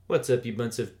What's up, you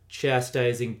bunch of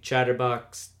chastising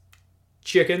chatterbox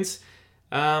chickens?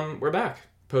 We're back.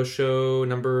 Post show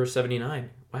number 79.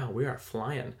 Wow, we are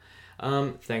flying.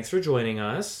 Thanks for joining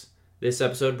us. This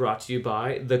episode brought to you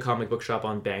by The Comic Book Shop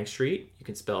on Bank Street. You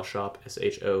can spell shop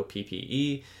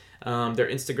S-H-O-P-P-E. Their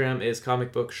Instagram is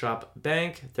Comic Book Shop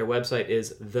Bank. Their website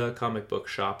is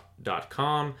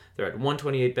thecomicbookshop.com. They're at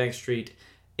 128 Bank Street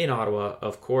in Ottawa,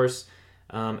 of course.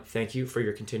 Thank you for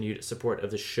your continued support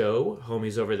of the show,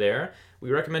 homies over there.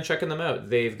 We recommend checking them out.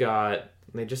 They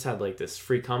just had like this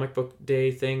free comic book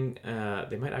day thing.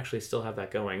 They might actually still have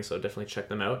that going, so definitely check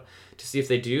them out to see if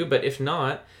they do. But if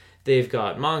not, they've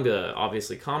got manga,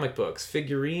 obviously comic books,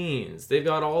 figurines. They've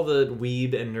got all the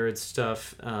weeb and nerd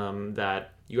stuff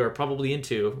that you are probably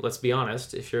into, let's be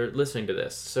honest, if you're listening to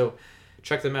this. So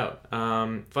check them out.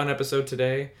 Fun episode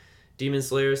today. Demon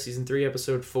Slayer, Season 3,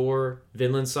 Episode 4.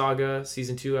 Vinland Saga,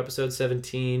 Season 2, Episode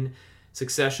 17.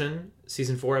 Succession,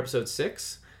 Season 4, Episode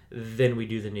 6. Then we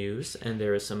do the news, and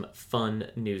there is some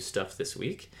fun news stuff this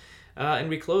week. And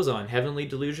we close on Heavenly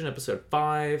Delusion, Episode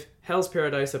 5. Hell's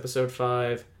Paradise, Episode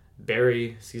 5.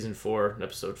 Barry, Season 4,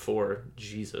 Episode 4.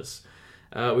 Jesus.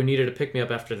 We needed a pick-me-up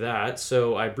after that,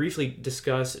 so I briefly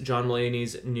discuss John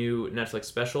Mulaney's new Netflix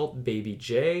special, Baby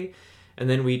J. And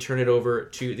then we turn it over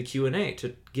to the Q&A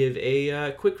to give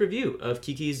a quick review of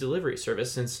Kiki's delivery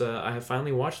service, since I have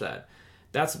finally watched that.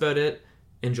 That's about it.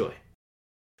 Enjoy.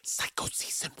 Psycho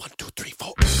Season 1, 2, 3,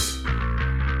 4.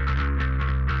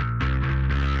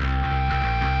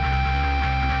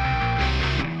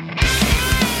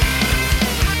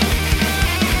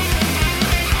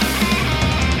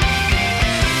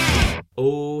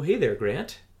 Oh, hey there,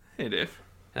 Grant. Hey, Dave.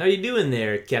 How you doing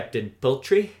there, Captain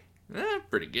Poultry?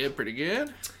 Pretty good.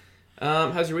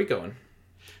 How's your week going?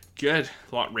 Good.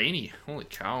 A lot rainy. Holy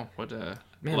cow. What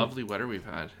lovely weather we've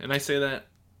had. And I say that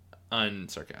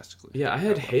unsarcastically. Yeah, I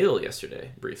had hail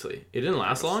yesterday, briefly. It didn't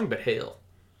last long, but hail.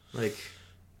 Like,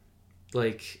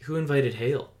 who invited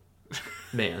hail?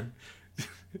 Man.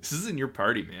 This isn't your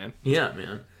party, man. Yeah,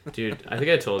 man. Dude, I think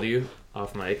I told you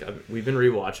off mic, we've been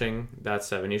rewatching That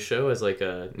 70s Show as like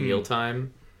a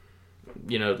mealtime,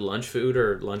 lunch food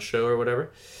or lunch show or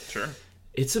whatever. Sure.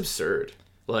 It's absurd.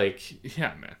 Like,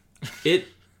 yeah, man. It's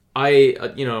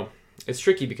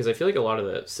tricky because I feel like a lot of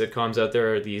the sitcoms out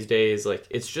there these days, like,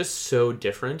 it's just so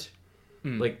different.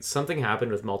 Like, something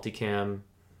happened with multicam,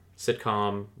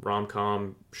 sitcom,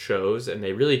 rom-com shows, and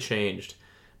they really changed.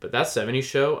 But That 70s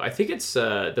Show, I think it's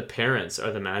the parents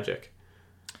are the magic.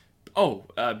 Oh,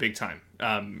 big time.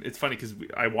 It's funny because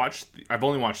I've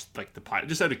only watched like the pilot,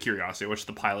 just out of curiosity. I watched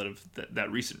the pilot of that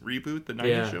recent reboot, the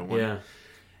 90s show one. Yeah.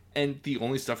 And the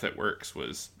only stuff that works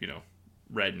was,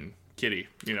 Red and Kitty,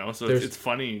 so it's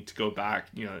funny to go back,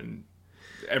 and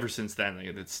ever since then, like,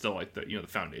 it's still like the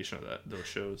foundation of those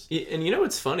shows. And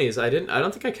what's funny is I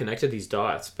don't think I connected these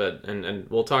dots, but and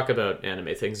we'll talk about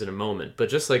anime things in a moment, but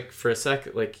just like for a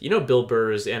sec, like, Bill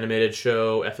Burr's animated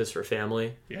show F is for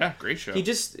Family. Yeah, great show.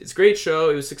 It's a great show.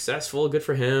 It was successful, good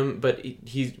for him, but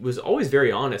he was always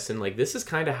very honest, and like, this is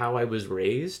kind of how I was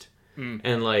raised.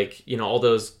 And like, all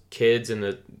those kids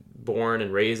born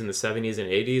and raised in the 70s and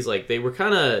 80s, like, they were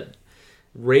kind of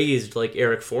raised like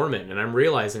Eric Foreman, and I'm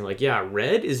realizing, like, yeah,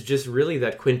 Red is just really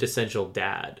that quintessential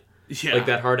dad. Yeah. Like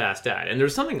that hard-ass dad. And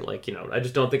there's something like, I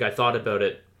just don't think I thought about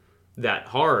it that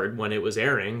hard when it was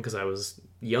airing because I was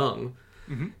young.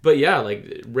 Mm-hmm. But yeah,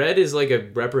 like, Red is like a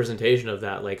representation of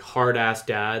that, like, hard-ass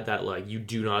dad that, like, you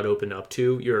do not open up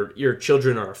to. Your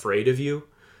children are afraid of you.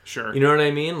 Sure. You know what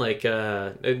I mean? Like,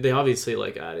 they obviously,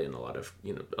 like, add in a lot of,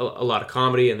 a lot of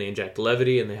comedy, and they inject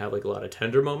levity, and they have, like, a lot of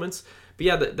tender moments. But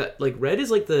yeah, that like, Red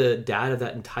is like the dad of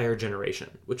that entire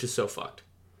generation, which is so fucked.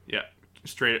 Yeah.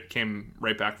 Straight came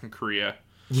right back from Korea.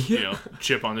 Yeah.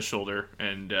 Chip on the shoulder,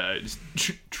 and just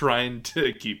trying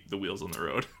to keep the wheels on the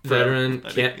road. Veteran,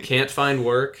 can't find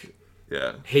work.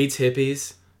 Yeah. Hates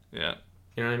hippies. Yeah.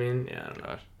 You know what I mean? Yeah. I don't know.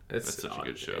 Gosh, that's such a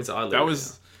good show. It's oddly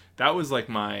that was like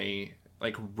my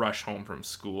rush home from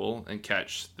school and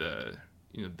catch the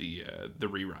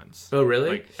reruns. Oh, really?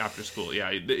 Like after school. Yeah.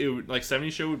 It would, like,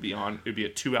 70 show would be on. It would be a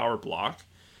 2-hour block,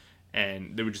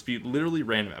 and there would just be literally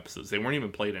random episodes. They weren't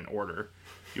even played in order.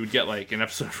 You would get like an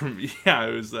episode from, it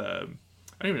was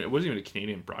it wasn't even a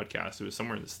Canadian broadcast. It was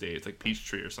somewhere in the States, like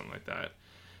Peachtree or something like that.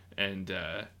 And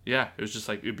it was just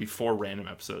like, it would be 4 random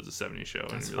episodes of 70 show,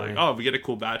 and you'd be like, oh, we get a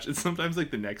cool batch. And sometimes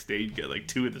like the next day you'd get like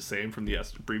 2 of the same from the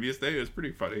previous day. It was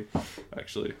pretty funny,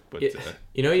 actually. But you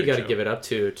got to give it up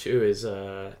to too is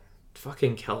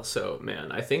fucking Kelso,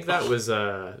 man. I think that was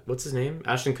what's his name,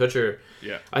 Ashton Kutcher.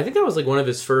 Yeah, I think that was like one of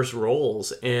his first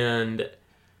roles. And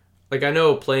like, I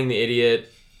know playing the idiot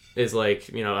is like,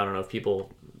 I don't know if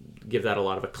people give that a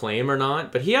lot of acclaim or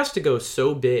not, but he has to go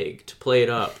so big to play it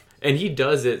up, and he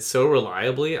does it so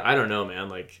reliably. I don't know, man.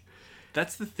 Like,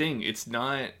 that's the thing. It's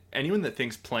not anyone that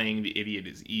thinks playing the idiot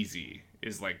is easy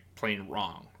is like playing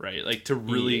wrong, right? Like to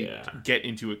really get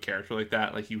into a character like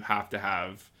that, like you have to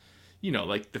have,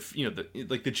 like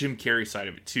the Jim Carrey side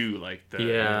of it too, like the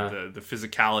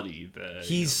physicality,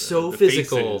 he's the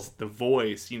physical, faces, the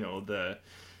voice, the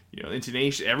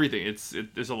intonation, everything.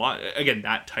 There's a lot. Again,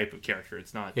 that type of character.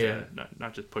 It's not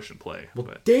not just push and play. Well,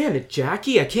 but damn it,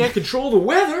 Jackie! I can't control the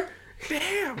weather.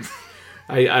 Damn.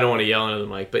 I don't want to yell into the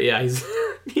mic, but yeah,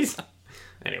 he's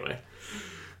anyway.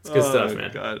 It's good stuff,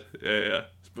 man. God, yeah.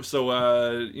 So,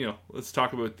 let's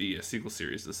talk about the sequel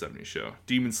series of the 70s show,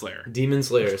 Demon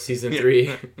Slayer, season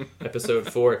 3,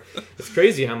 episode 4. It's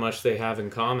crazy how much they have in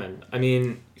common. I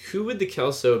mean, who would the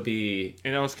Kelso be?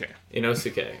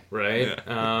 Inosuke, right?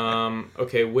 Yeah.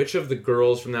 Okay, which of the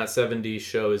girls from that 70s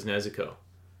show is Nezuko?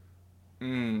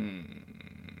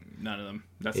 None of them.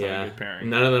 That's not a good pairing.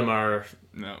 None of them are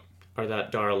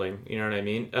that darling. You know what I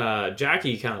mean?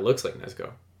 Jackie kind of looks like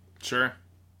Nezuko. Sure.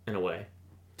 In a way.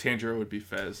 Tanjiro would be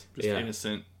Fez. Just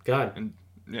innocent. God. And,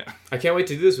 I can't wait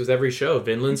to do this with every show.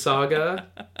 Vinland Saga,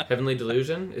 Heavenly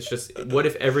Delusion. It's just, what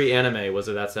if every anime was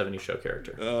of that 70s show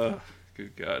character?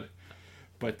 Good God.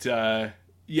 But,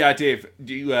 Dave,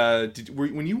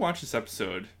 when you watched this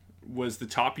episode, was the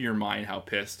top of your mind how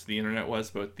pissed the internet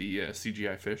was about the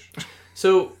CGI fish?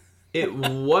 So, it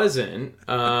wasn't.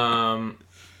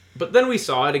 But then we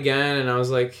saw it again, and I was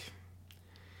like,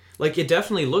 it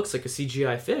definitely looks like a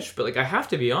CGI fish, but, I have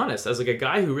to be honest, as, a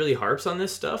guy who really harps on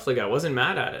this stuff, I wasn't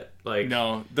mad at it.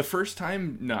 No, the first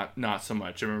time, not so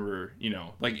much. I remember,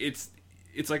 it's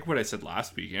like what I said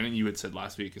last week, and you had said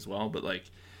last week as well, but,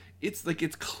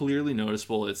 it's clearly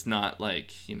noticeable. It's not,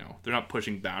 they're not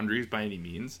pushing boundaries by any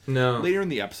means. No. Later in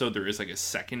the episode, there is, a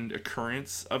second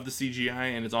occurrence of the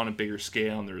CGI, and it's on a bigger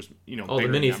scale, and there's, all bigger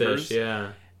the mini numbers. fish,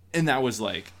 yeah. And that was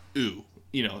ooh,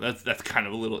 that's kind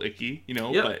of a little icky,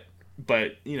 Yep.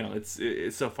 But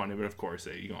it's so funny. But of course,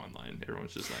 you go online,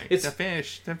 everyone's just like, the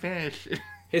fish.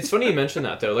 It's funny you mention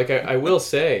that though. I will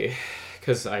say,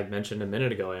 because I mentioned a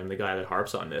minute ago, I am the guy that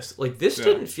harps on this. This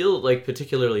didn't feel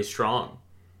particularly strong.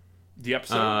 The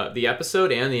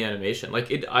episode and the animation.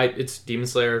 It's Demon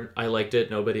Slayer. I liked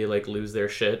it. Nobody lose their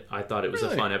shit. I thought it was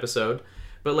a fun episode.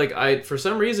 But for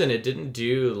some reason it didn't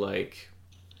do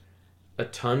a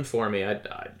ton for me.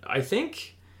 I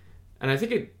think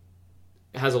it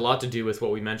has a lot to do with what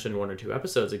we mentioned 1 or 2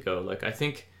 episodes ago. I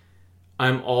think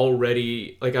I'm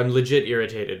already I'm legit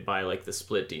irritated by the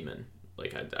split demon.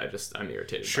 I'm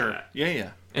irritated by that. Yeah.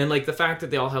 And the fact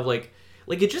that they all have it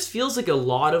just feels like a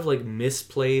lot of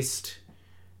misplaced.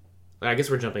 I guess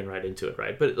we're jumping right into it,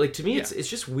 right? But to me, it's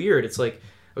just weird. It's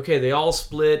okay, they all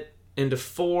split into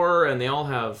 4, and they all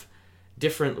have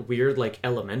different weird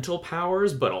elemental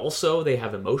powers, but also they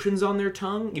have emotions on their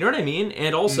tongue. You know what I mean?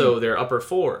 And also their upper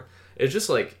 4. It's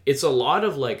just it's a lot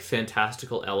of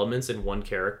fantastical elements in one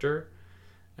character,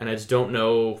 and I just don't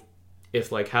know if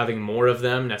having more of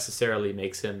them necessarily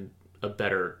makes him a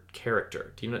better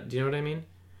character. Do you know what I mean?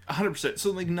 100%.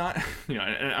 So not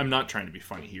I'm not trying to be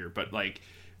funny here, but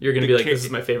you're gonna be this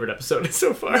is my favorite episode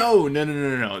so far. No.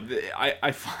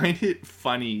 I find it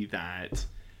funny that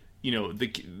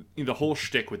the whole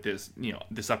shtick with this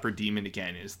this upper demon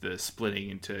again is the splitting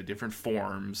into different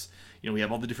forms. We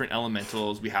have all the different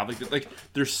elementals. We have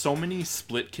there's so many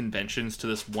split conventions to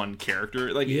this one character.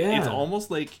 It's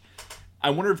almost I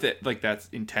wonder if that's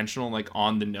intentional,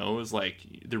 on the nose.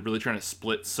 They're really trying to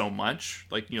split so much.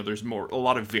 There's a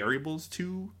lot of variables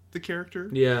to the character.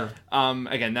 Yeah.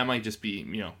 Again, that might just be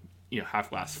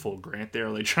half glass full Grant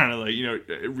there, trying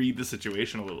to read the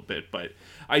situation a little bit. But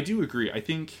I do agree. I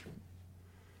think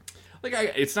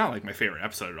it's not my favorite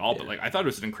episode at all, but I thought it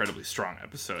was an incredibly strong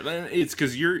episode. And it's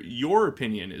because your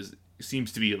opinion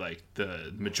seems to be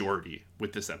the majority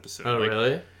with this episode. Oh,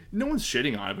 really? No one's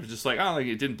shitting on it, but it's just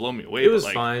it didn't blow me away. It was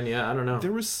fine, yeah. I don't know.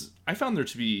 I found there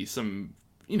to be some,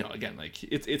 again,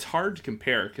 it's hard to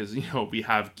compare because we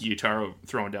have Gyutaro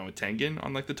throwing down with Tengen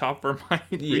on the top of our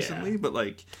mind recently, but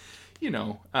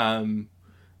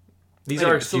these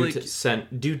arcs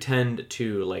do tend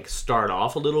to start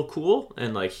off a little cool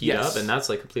and heat up, and that's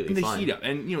completely fine. They heat up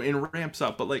and and ramps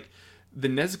up, but the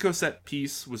Nezuko set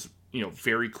piece was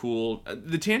very cool.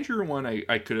 The Tanjiro one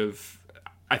I could have.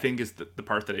 I think is the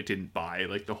part that I didn't buy.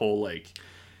 The whole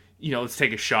let's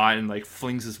take a shot and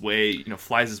flings his way,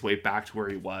 flies his way back to where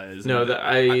he was. No,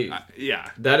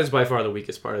 that is by far the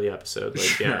weakest part of the episode.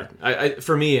 Sure. I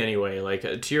for me anyway.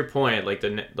 To your point, the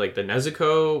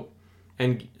Nezuko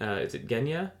and is it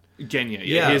Genya? Genya,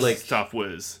 yeah. His stuff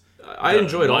was I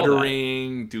enjoyed all that.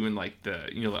 muttering, doing like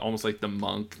the almost like the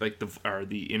monk, like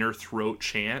the inner throat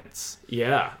chants.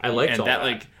 Yeah, I liked all that.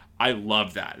 Like I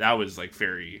loved that. That was like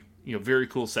very very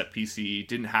cool set PC.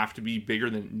 Didn't have to be bigger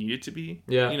than it needed to be.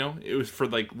 Yeah, it was for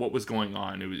like what was going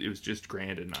on. It was just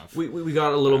grand enough. We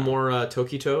got a little more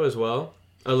Tokito as well.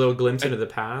 A little glimpse into the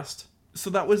past.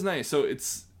 So that was nice. So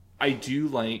I do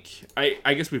like.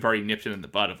 I guess we've already nipped it in the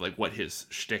bud of like what his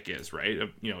shtick is, right?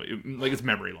 Like it's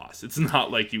memory loss. It's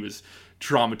not like he was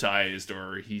traumatized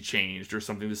or he changed or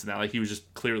something this and that. Like he was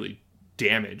just clearly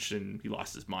damaged and he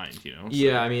lost his mind. So.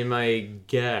 Yeah, I mean, my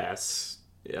guess.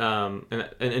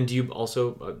 And do you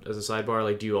also, as a sidebar,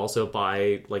 like, do you also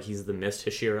buy like he's the Mist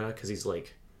Hashira because he's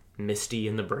like misty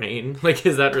in the brain? Like,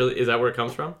 is that where it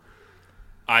comes from?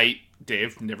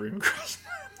 Dave never even crossed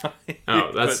my mind.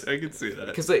 Oh, that's I can see that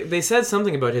because they said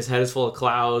something about his head is full of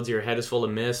clouds, your head is full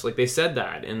of mist. Like they said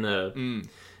that in the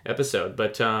episode,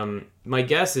 but my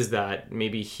guess is that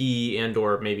maybe he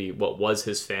or maybe what was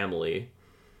his family,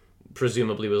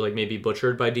 presumably was like maybe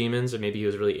butchered by demons, or maybe he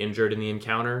was really injured in the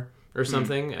encounter or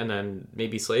something, and then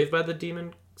maybe slaved by the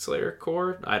Demon Slayer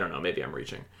Corps. I don't know. Maybe I'm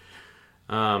reaching.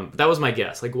 That was my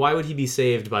guess. Like, why would he be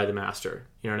saved by the Master?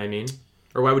 You know what I mean?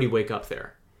 Or why would he wake up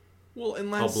there? Well,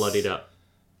 unless all bloodied up.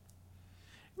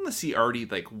 Unless he already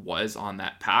like was on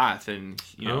that path, and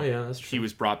that's true. He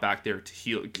was brought back there to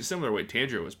heal, similar way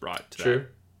Tanjiro was brought to true.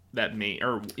 that main,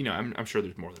 or I'm sure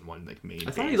there's more than one like main.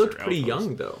 I thought he looked pretty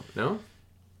young though. No.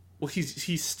 Well,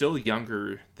 he's still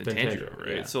younger than Tanjiro,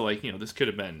 right? Yeah. So like this could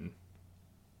have been.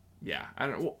 Yeah, I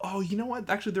don't know. Well, oh, you know what?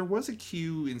 Actually, there was a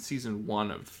cue in season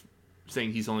 1 of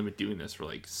saying he's only been doing this for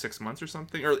like 6 months or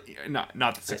something, or not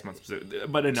the 6 months,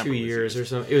 but a number 2 years or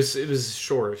something. It was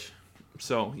short.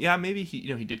 So yeah, maybe he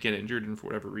did get injured, and for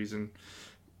whatever reason,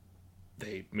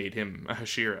 they made him a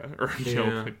Hashira, or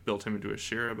like built him into a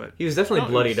Hashira. But he was definitely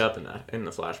bloodied up in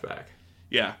the flashback.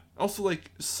 Yeah. Also, like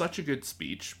such a good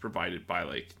speech provided by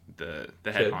like the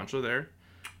head honcho there,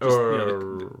 just,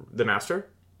 or the Master.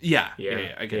 Yeah.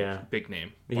 Again, big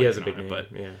name. He has a big name, but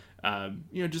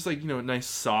just like nice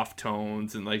soft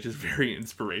tones and like just very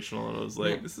inspirational. And I was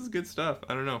like, this is good stuff.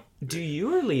 I don't know. Do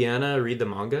you or Leanna read the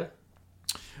manga?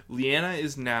 Leanna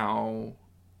is now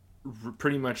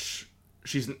pretty much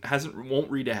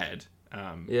won't read ahead.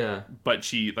 But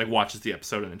she like watches the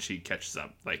episode and then she catches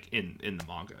up like in the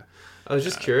manga. I was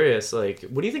just curious, like,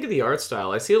 what do you think of the art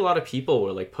style? I see a lot of people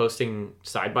were like posting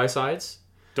side by sides.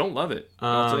 Don't love it.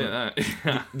 I'll tell you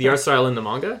that. The art style in the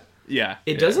manga? Yeah.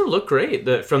 It doesn't look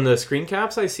great. From the screen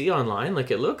caps I see online,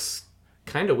 like, it looks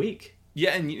kind of weak.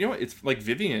 Yeah, and it's like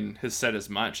Vivian has said as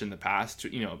much in the past.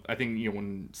 I think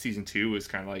when season 2 was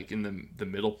kind of like in the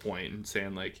middle point and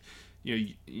saying like,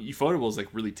 Ufotable is like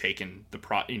really taken the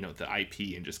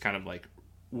IP and just kind of like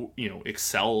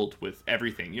excelled with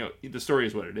everything. The story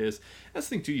is what it is. That's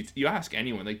the thing too. You ask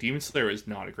anyone, like Demon Slayer is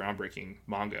not a groundbreaking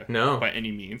manga, by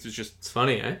any means. It's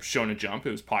funny, eh? Shown a jump.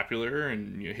 It was popular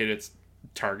and hit its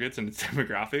targets and its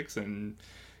demographics, and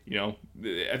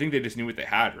I think they just knew what they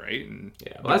had, right? And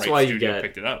that's why you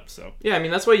picked it up. So yeah, I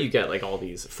mean that's why you get like all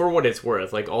these, for what it's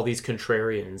worth, like all these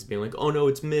contrarians being like, oh no,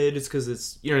 it's mid, it's because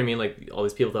it's what I mean, like all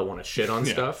these people that want to shit on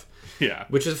stuff. Yeah.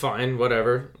 Which is fine,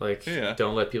 whatever. Like,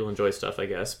 don't let people enjoy stuff, I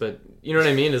guess. But you know what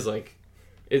I mean? Is like,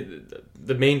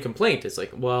 the main complaint is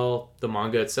like, well, the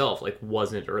manga itself like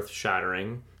wasn't earth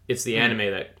shattering. It's the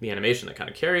the animation that kind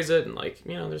of carries it, and like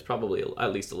there's probably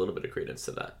at least a little bit of credence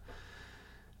to that.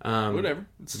 Whatever.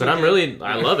 But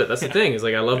I love it. That's the thing. Is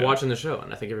like I love watching the show,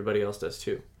 and I think everybody else does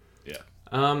too.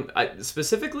 Yeah.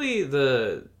 Specifically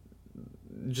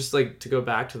just like to go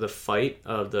back to the fight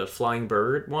of the flying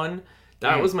bird one.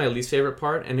 That was my least favorite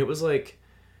part, and it was like,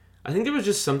 I think there was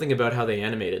just something about how they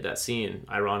animated that scene,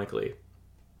 ironically.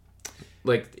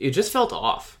 Like, it just felt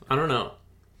off. I don't know.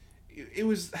 It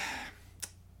was,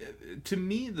 to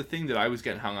me, the thing that I was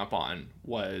getting hung up on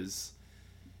was,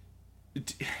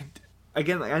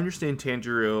 again, like, I understand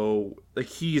Tanjiro, like,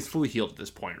 he is fully healed at this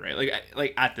point, right?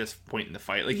 Like at this point in the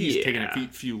fight. Like, he's taken a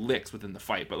few licks within the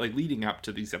fight, but, like, leading up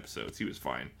to these episodes, he was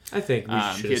fine. I think we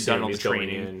should he had done all the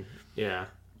training. In. Yeah.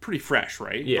 Pretty fresh,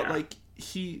 right? Yeah. But like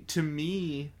to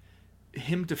me,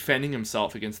 him defending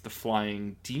himself against the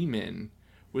flying demon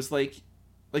was like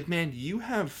man, you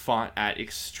have fought at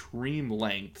extreme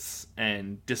lengths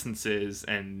and distances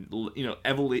and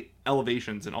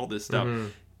elevations and all this stuff. Mm-hmm.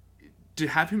 To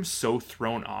have him so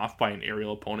thrown off by an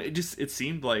aerial opponent, it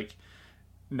seemed like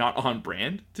not on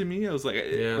brand to me. I was like,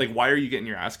 like, why are you getting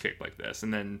your ass kicked like this?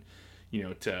 And then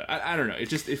I don't know.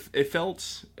 It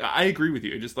felt. I agree with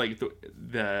you. It just like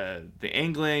the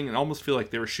angling, and almost feel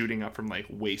like they were shooting up from like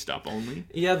waist up only.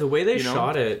 Yeah, the way they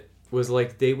shot it was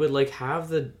like they would like have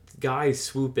the guy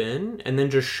swoop in and then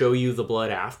just show you the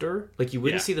blood after. Like you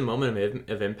wouldn't see the moment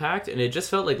of impact, and it just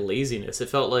felt like laziness. It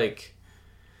felt like,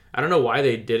 I don't know why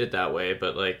they did it that way,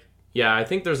 but like, yeah, I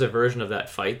think there's a version of that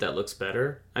fight that looks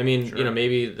better. I mean, you know,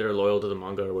 maybe they're loyal to the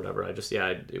manga or whatever. I just,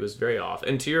 it was very off.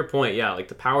 And to your point, like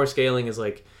the power scaling is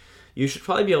like, you should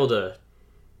probably be able to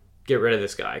get rid of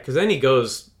this guy. Because then he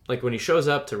goes, like when he shows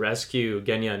up to rescue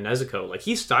Genya and Nezuko, like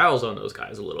he styles on those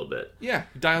guys a little bit. Yeah,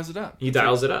 he dials it up. He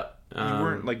dials it up. You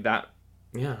weren't like that.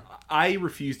 Yeah. I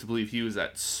refuse to believe he was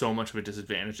at so much of a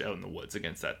disadvantage out in the woods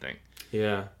against that thing.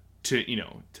 Yeah.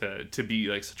 To be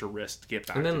like such a risk to get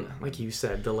back. And then, like you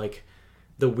said,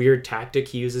 the weird tactic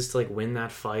he uses to like win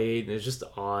that fight is just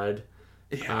odd.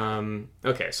 Yeah.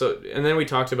 Okay, so and then we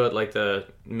talked about like the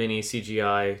mini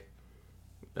CGI.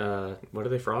 What are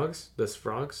they? Frogs? This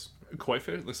frogs? Koi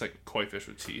fish looks like koi fish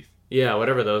with teeth. Yeah,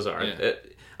 whatever those are. Yeah.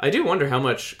 I do wonder how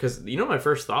much, because you know my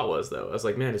first thought was though, I was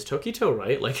like, man, is Tokito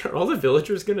right? Like, are all the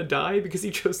villagers gonna die because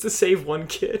he chose to save one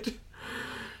kid?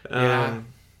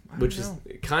 Which is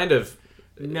kind of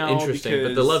interesting,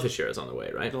 but the love Hashira is on the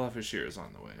way, right? The love Hashira is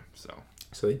on the way,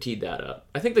 so they teed that up.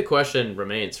 I think the question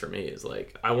remains for me is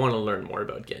like, I want to learn more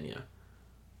about Genya.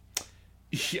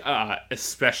 Yeah,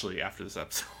 especially after this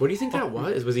episode. What do you think that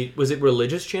was? Was it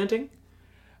religious chanting?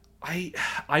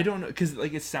 I don't know, because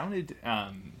like it sounded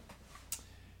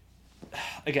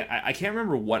again, I can't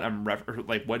remember what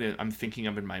what I'm thinking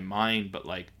of in my mind, but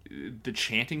like the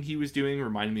chanting he was doing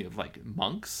reminded me of like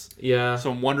monks. Yeah.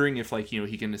 So I'm wondering if like, you know,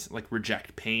 he can like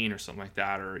reject pain or something like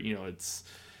that, or you know, it's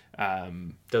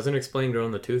doesn't explain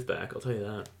growing the tooth back. I'll tell you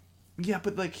that. Yeah,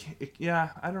 but like,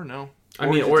 I don't know. I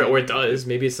mean, or it does.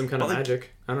 Maybe it's some kind of like,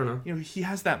 magic. I don't know. You know, he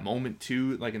has that moment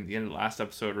too, like in the end of the last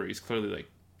episode, where he's clearly like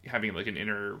having like an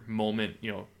inner moment,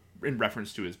 you know, in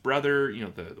reference to his brother, you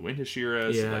know, the Wind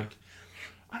Hashira. Yeah. So, like,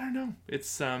 I don't know.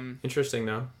 It's interesting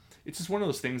though. It's just one of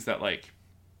those things that like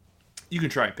you can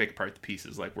try and pick apart the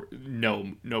pieces. Like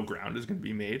no ground is going to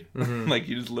be made. Mm-hmm. Like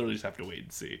you just literally just have to wait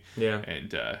and see. Yeah.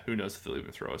 And who knows if they'll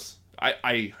even throw us.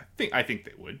 I think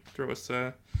they would throw us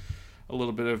a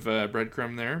little bit of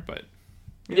breadcrumb there, but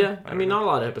yeah. I mean, not a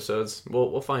lot of episodes.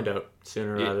 We'll find out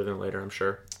sooner rather than later, I'm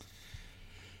sure.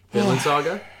 Vinland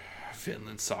Saga.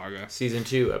 Vinland Saga. Season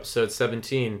 2, episode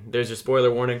 17. There's your spoiler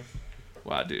warning.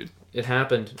 Wow, dude. It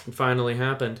happened. It finally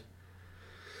happened.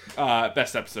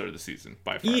 Best episode of the season,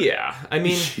 by far. Yeah. I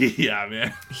mean... yeah,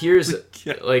 man. Here's...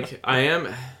 Like, I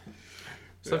am...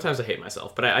 Sometimes I hate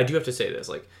myself, but I do have to say this.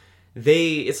 Like,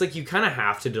 it's like you kind of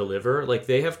have to deliver. Like,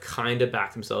 they have kind of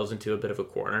backed themselves into a bit of a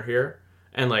corner here.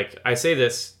 And, like, I say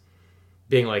this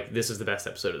being like, this is the best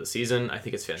episode of the season. I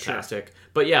think it's fantastic. Sure.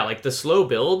 But yeah, like, the slow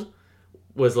build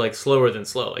was like slower than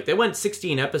slow. Like they went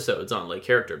 16 episodes on like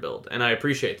character build, and I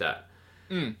appreciate that.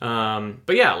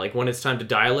 But yeah, like when it's time to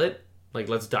dial it, like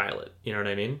let's dial it. You know what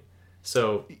I mean?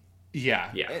 So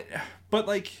yeah. But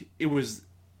like it was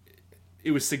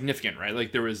significant, right?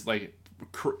 Like there was like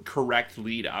correct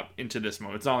lead up into this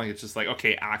moment. It's not like it's just like,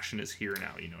 okay, action is here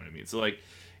now. You know what I mean? So like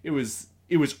it was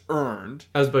earned.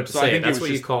 I was about to say that's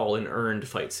what you call an earned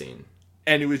fight scene.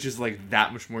 And it was just like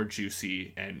that much more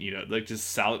juicy, and you know, like just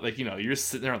solid. Like, you know, you're just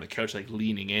sitting there on the couch, like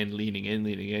leaning in.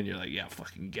 You're like, yeah,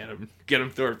 fucking get him,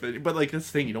 Thorpe. But like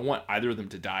this thing, you don't want either of them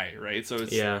to die, right? So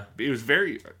it was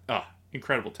very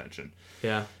incredible tension.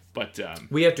 Yeah, but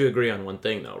we have to agree on one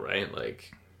thing though, right?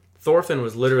 Like Thorfinn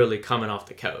was literally coming off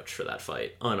the couch for that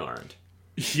fight, unarmed.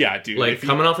 Yeah, dude. Like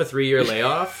coming off a 3-year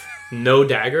layoff, no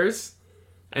daggers,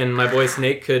 and my boy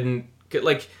Snake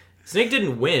Snake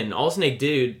didn't win. All Snake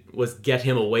did was get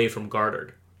him away from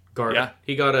Garter. Yeah.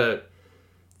 He got a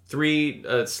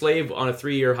slave on a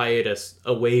 3-year hiatus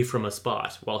away from a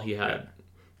spot while he had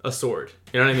a sword.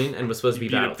 You know what I mean? And was supposed to be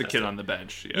battle tested. The kid on the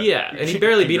bench. Yeah, and he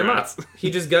barely beat him up.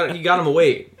 He got him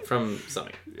away from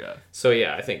something. Yeah. So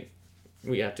yeah, I think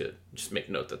we have to just make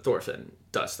note that Thorfinn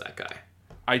dusts that guy.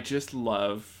 I just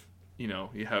love, you know,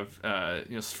 you have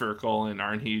Sphyrkle and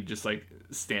Arnheed just like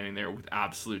standing there with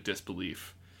absolute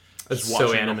disbelief. It's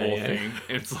so anime. The whole thing.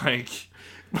 It's like,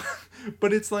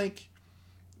 but it's like,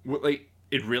 what like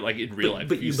in real life,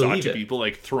 but you saw two people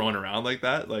like thrown around like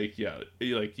that, like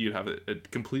you'd have a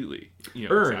completely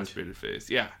exacerbated face.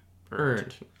 Yeah,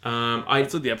 earned.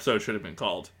 That's what the episode should have been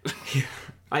called.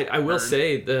 I will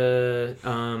say there's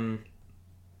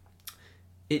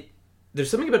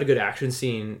something about a good action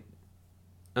scene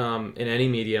in any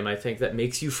medium, I think, that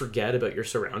makes you forget about your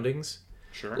surroundings.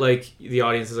 Sure. Like, the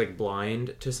audience is, like,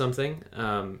 blind to something.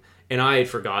 And I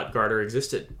forgot Garter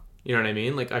existed. You know what I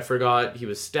mean? Like, I forgot he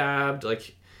was stabbed.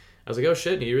 Like, I was like, oh,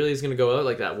 shit, he really is going to go out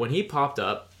like that. When he popped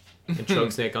up and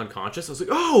choke Snake unconscious. I was like,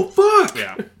 oh fuck!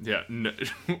 Yeah. No,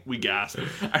 we gasped.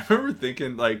 I remember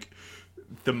thinking like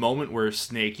the moment where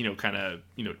Snake, kind of,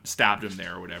 stabbed him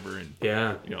there or whatever, and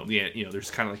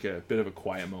there's kind of like a bit of a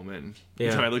quiet moment.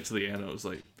 And so I looked to the end, I was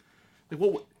like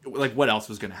what else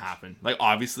was gonna happen? Like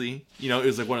obviously, it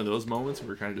was like one of those moments where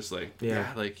we're kind of just like,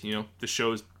 the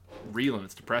show's real and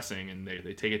it's depressing, and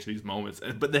they take it to these moments,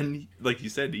 but then like you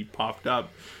said, he popped up,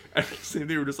 and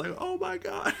they were just like, oh my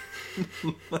god,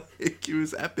 like it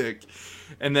was epic,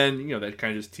 and then that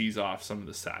kind of just tees off some of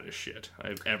the saddest shit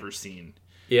I've ever seen.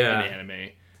 In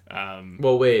anime.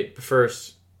 Well, wait.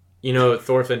 First,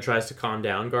 Thorfinn tries to calm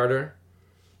down Garter,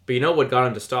 but you know what got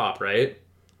him to stop, right?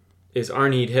 Is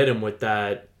Arnheid hit him with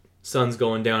that "sun's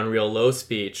going down real low"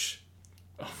 speech.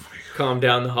 Oh my god! Calm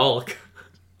down the Hulk.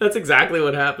 That's exactly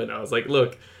what happened. I was like,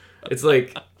 look, it's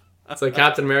like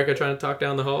Captain America trying to talk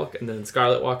down the Hulk, and then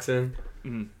Scarlet walks in.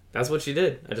 Mm. That's what she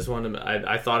did. I just wanted.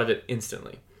 I thought of it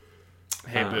instantly.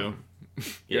 Hey, boo!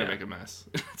 You're gonna make a mess.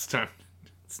 It's time.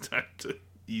 It's time to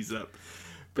ease up.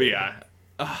 But yeah,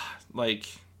 like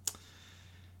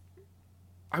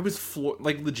I was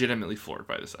legitimately floored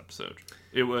by this episode.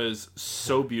 It was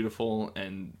so beautiful,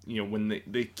 and when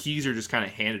the keys are just kind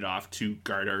of handed off to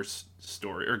Gardar's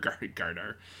story, or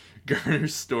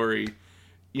Gardar's story,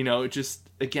 it just,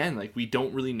 again, like, we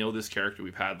don't really know this character.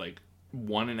 We've had like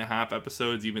 1.5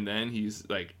 episodes. Even then, he's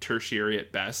like tertiary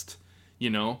at best.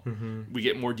 Mm-hmm. We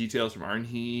get more details from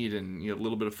Arnheid, and a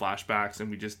little bit of flashbacks, and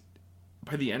we just,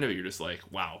 by the end of it, you're just like,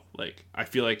 wow, like I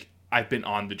feel like I've been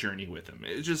on the journey with him.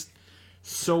 It's just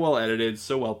so well edited,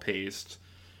 so well paced.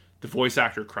 The voice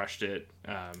actor crushed it.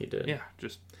 He did. Yeah,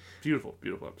 just beautiful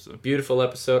episode. Beautiful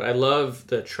episode. I love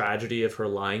the tragedy of her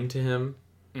lying to him.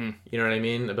 You know what I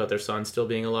mean? About their son still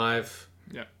being alive.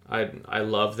 Yeah. I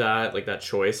love that, like that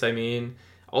choice, I mean.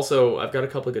 Also, I've got a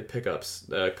couple of good pickups.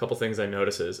 A couple things I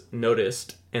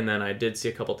noticed, and then I did see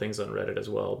a couple things on Reddit as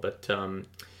well. But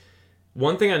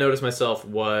one thing I noticed myself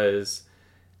was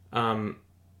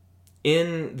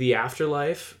in the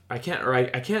afterlife, I can't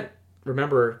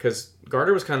remember, because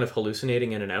Garter was kind of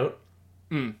hallucinating in and out.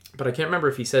 But I can't remember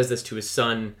if he says this to his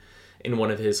son in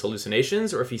one of his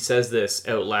hallucinations, or if he says this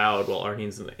out loud while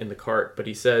Arnheid's in the cart. But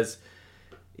he says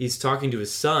he's talking to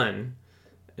his son,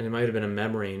 and it might have been a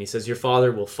memory, and he says, your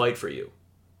father will fight for you,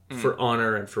 for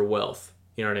honor and for wealth.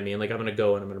 You know what I mean? Like, I'm going to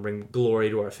go and I'm going to bring glory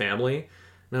to our family.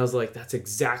 And I was like, that's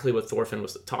exactly what Thorfinn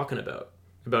was talking about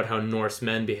how Norse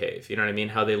men behave. You know what I mean?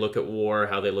 How they look at war,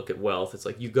 how they look at wealth. It's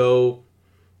like, you go,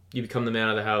 you become the man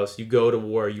of the house, you go to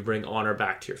war, you bring honor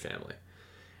back to your family.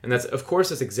 And that's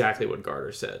exactly what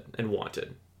Garter said and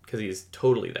wanted, because he's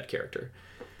totally that character.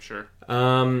 Sure.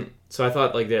 So I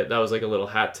thought like that was like a little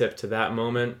hat tip to that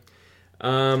moment.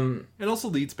 It also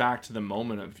leads back to the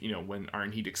moment of, when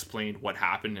Arnheid explained what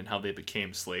happened and how they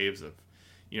became slaves of,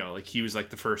 like he was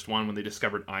like the first one when they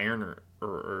discovered iron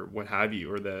or what have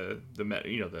you, or the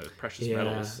precious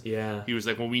metals. Yeah. He was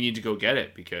like, well, we need to go get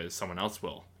it because someone else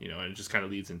will, and it just kind of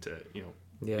leads into,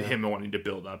 him wanting to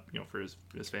build up, for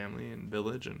his family and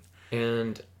village.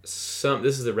 And this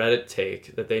is the Reddit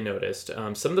take that they noticed.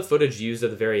 Some of the footage used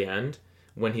at the very end,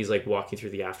 when he's like walking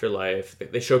through the afterlife,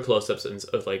 they show close-ups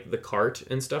of like the cart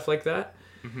and stuff like that.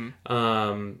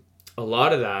 Mm-hmm. A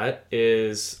lot of that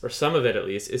is, or some of it at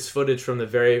least, is footage from the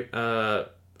very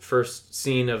first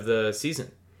scene of the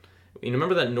season. You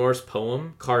remember that Norse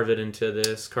poem? Carve it into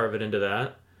this, carve it into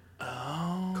that.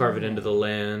 Oh. Carve it into the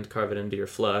land, carve it into your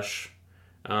flesh.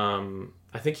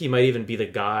 I think he might even be the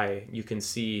guy you can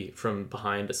see from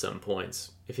behind at some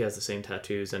points, if he has the same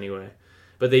tattoos anyway.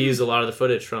 But they use a lot of the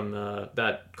footage from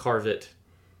that Carve It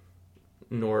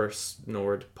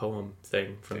Nord poem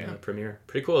thing from the premiere.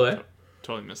 Pretty cool, eh?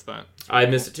 Totally missed that. I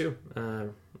missed it too.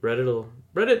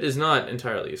 Reddit is not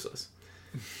entirely useless.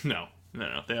 No.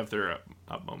 They have their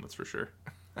up moments for sure.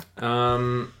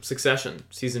 Succession,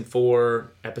 season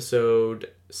 4,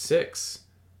 episode 6.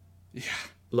 Yeah.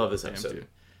 Love this episode.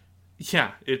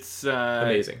 Yeah, it's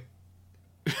amazing.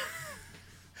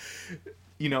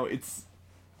 It's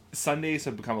Sundays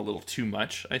have become a little too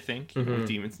much, I think. With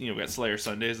Demons, we got Slayer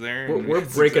Sundays there. We're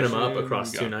breaking them up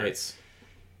across 2 nights.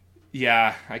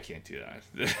 Yeah, I can't do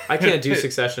that. I can't do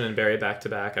Succession and Barry back to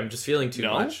back. I'm just feeling too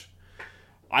much.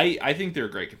 I think they're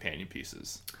great companion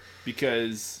pieces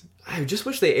because I just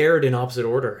wish they aired in opposite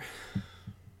order.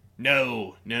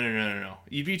 No.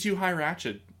 You'd be too high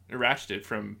ratcheted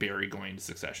from Barry going to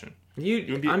Succession.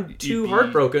 I'm too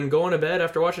heartbroken going to bed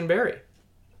after watching Barry.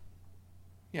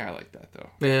 Yeah, I like that though.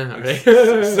 Yeah, all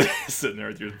right. Sitting there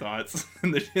with your thoughts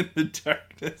in the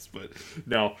darkness, but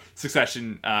no,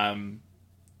 Succession.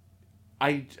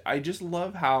 I just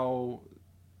love how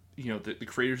the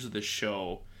creators of the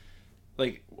show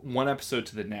like one episode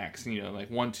to the next, you know, like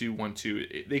 1 2 1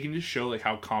 2, they can just show like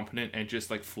how competent and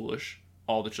just like foolish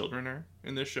all the children are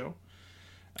in this show.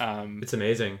 It's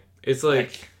amazing. It's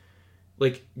like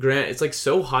Grant, it's like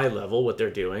so high level what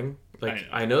they're doing. Like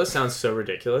I know it sounds so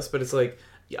ridiculous, but it's like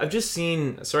I've just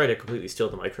seen. Sorry to completely steal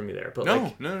the mic from you there, but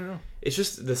no. It's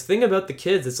just this thing about the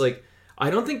kids. It's like I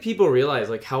don't think people realize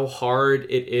like how hard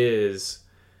it is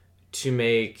to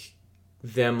make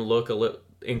them look a little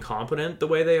incompetent the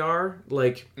way they are.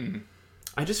 Like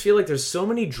I just feel like there's so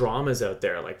many dramas out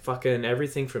there, like fucking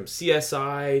everything from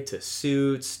CSI to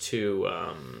Suits to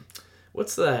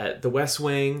what's that? The West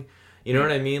Wing. You know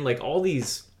what I mean? Like all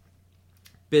these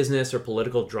business or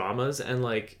political dramas, and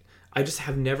like I just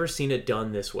have never seen it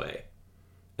done this way.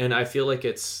 And I feel like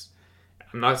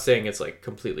I'm not saying it's like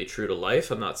completely true to life.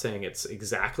 I'm not saying it's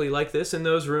exactly like this in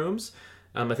those rooms.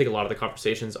 I think a lot of the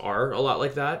conversations are a lot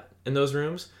like that in those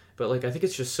rooms. But like I think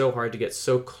it's just so hard to get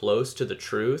so close to the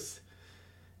truth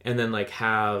and then like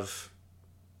have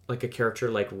like a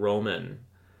character like Roman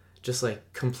just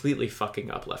like completely fucking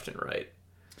up left and right.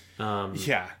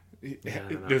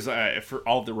 There's for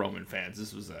all the Roman fans,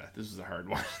 this was a hard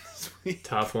one this week.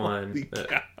 Tough one.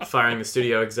 Firing the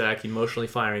studio exec, emotionally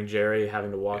firing Jerry, having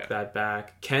to walk that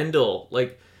back. Kendall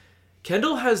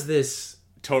has this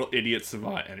total idiot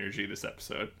savant energy this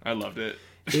episode. I loved it.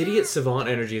 Idiot savant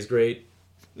energy is great.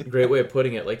 Great way of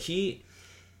putting it. Like he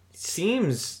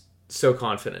seems so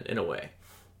confident in a way.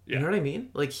 You know what I mean?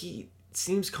 Like he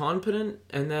seems confident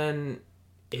and then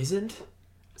isn't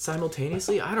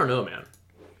simultaneously. I don't know, man.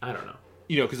 I don't know.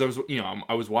 You know, because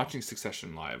I was watching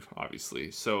Succession live, obviously,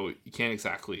 so you can't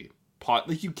exactly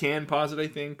you can pause it, I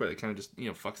think, but it kind of just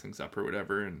fucks things up or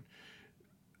whatever. And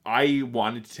I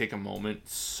wanted to take a moment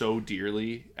so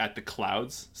dearly at the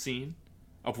clouds scene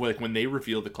of like when they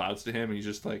reveal the clouds to him, and he's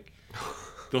just like,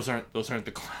 those aren't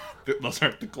the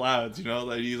clouds, you know?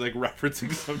 Like he's like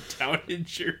referencing some town in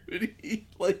Germany,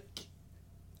 like.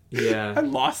 Yeah. I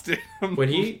lost it. When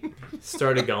he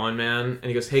started going, man, and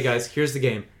he goes, hey guys, here's the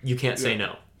game. You can't say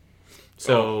no.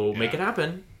 So make it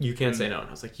happen. You can't say no. And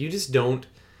I was like, you just don't,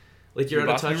 like you're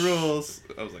out of touch. Rules.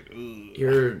 I was like, ugh.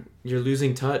 You're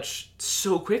losing touch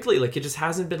so quickly. Like it just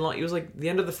hasn't been long. It was like the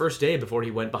end of the first day before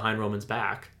he went behind Roman's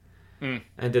back and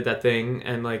did that thing.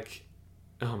 And like,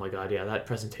 oh my God, yeah, that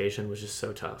presentation was just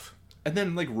so tough. And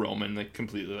then like Roman like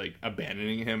completely like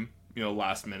abandoning him.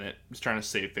 Last minute, just trying to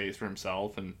save face for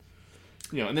himself, and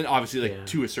and then obviously like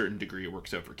to a certain degree it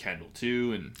works out for Kendall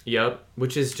too, and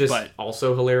which is just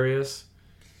also hilarious.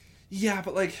 Yeah,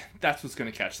 but like that's what's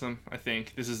gonna catch them. I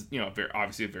think this is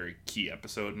obviously a very key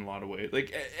episode in a lot of ways.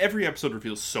 Like every episode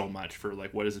reveals so much for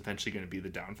like what is eventually going to be the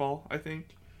downfall. I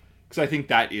think because I think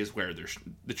that is where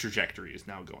the trajectory is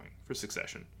now going for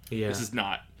Succession. Yeah, this is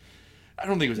not. I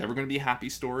don't think it was ever going to be a happy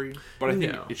story, but I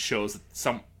think it shows that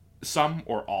some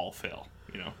or all fail,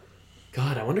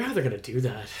 God, I wonder how they're gonna do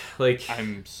that. Like,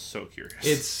 I'm so curious.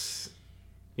 It's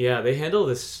they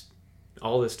handle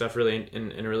all this stuff really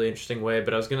in a really interesting way.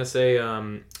 But I was gonna say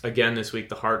again this week,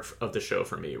 the heart of the show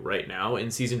for me right now in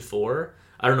season 4,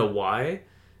 I don't know why,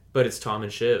 but it's Tom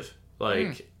and Shiv.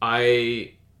 Like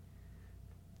they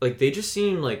just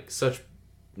seem like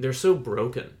they're so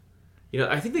broken.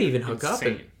 I think they even hook up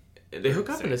in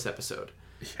this episode.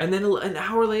 And then an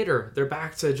hour later, they're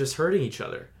back to just hurting each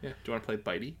other. Yeah. Do you want to play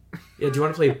Bitey? Yeah. Do you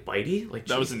want to play Bitey? Like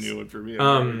that was a new one for me.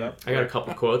 I got a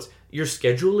couple quotes. You're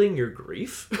scheduling your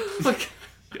grief. Like,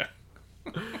 yeah.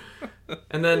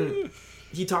 And then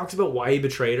he talks about why he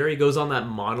betrayed her. He goes on that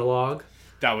monologue.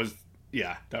 That was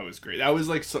great. That was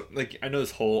like I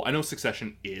know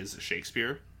Succession is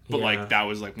Shakespeare, but like that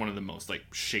was like one of the most like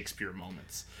Shakespeare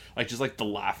moments. Like just like the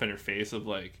laugh in her face of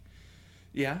like.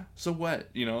 Yeah. So what?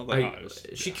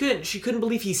 She couldn't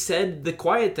believe he said the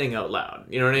quiet thing out loud.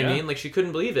 You know what I mean? Like she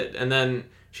couldn't believe it. And then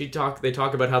they talk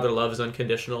about how their love is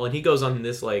unconditional, and he goes on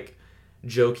this like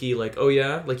jokey like, oh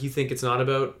yeah, like you think it's not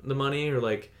about the money, or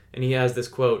like, and he has this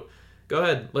quote: "Go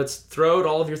ahead, let's throw out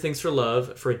all of your things for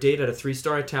love for a date at a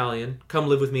 3-star Italian. Come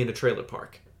live with me in a trailer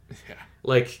park." Yeah.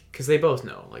 Like, because they both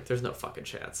know like there's no fucking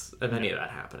chance of any of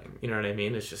that happening. You know what I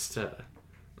mean? It's just I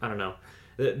don't know.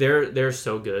 They're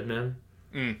so good, man.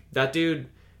 That dude,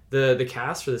 the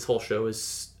cast for this whole show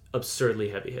is absurdly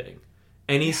heavy hitting.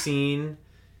 Any scene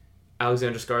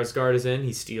Alexander Skarsgård is in,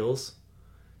 he steals.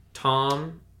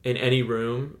 Tom in any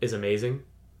room is amazing,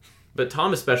 but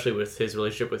Tom especially with his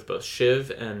relationship with both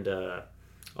Shiv and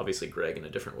obviously Greg in a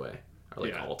different way are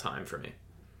like all time for me.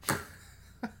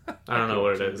 I don't know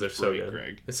what it is. They're so good.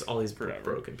 Greg. It's all these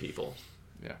broken people.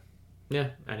 Yeah.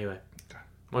 Yeah. Anyway,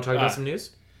 want to talk about some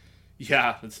news?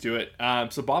 Yeah, let's do it.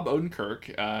 So Bob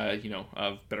Odenkirk,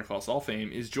 of Better Call Saul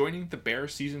fame, is joining The Bear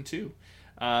season 2.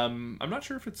 I'm not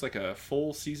sure if it's like a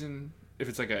full season, if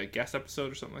it's like a guest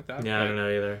episode or something like that. Yeah, I don't know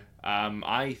either.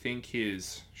 I think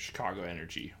his Chicago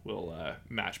energy will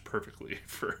match perfectly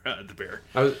for The Bear.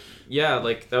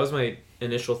 Like that was my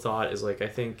initial thought. Is like I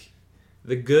think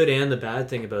the good and the bad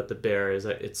thing about The Bear is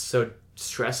that it's so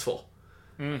stressful.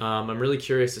 I'm really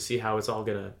curious to see how it's all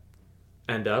gonna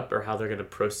end up or how they're gonna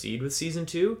proceed with season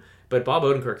 2. But Bob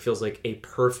Odenkirk feels like a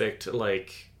perfect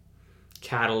like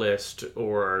catalyst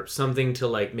or something to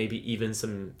like maybe even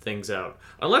some things out,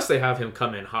 unless they have him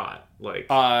come in hot. Like,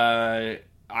 I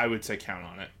would say count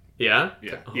on it. Yeah,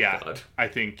 God. I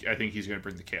think he's gonna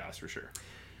bring the chaos for sure.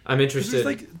 I'm interested.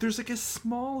 There's like a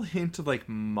small hint of like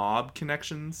mob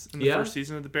connections in the first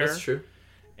season of The Bear. That's true.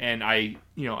 And I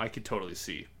could totally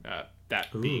see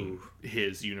that being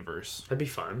his universe. That'd be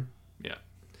fun. Yeah.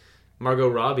 Margot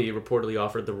Robbie reportedly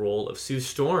offered the role of Sue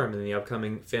Storm in the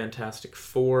upcoming Fantastic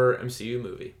Four MCU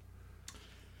movie.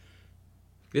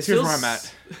 Here's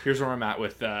where I'm at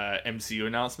with MCU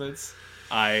announcements.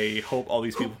 I hope all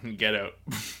these people can get out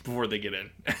before they get in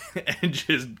and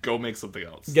just go make something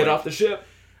else. Get off the ship.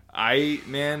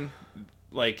 Again,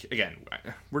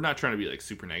 we're not trying to be like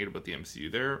super negative about the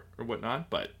MCU there or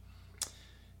whatnot, but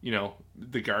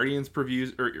the Guardians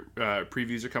previews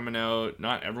are coming out.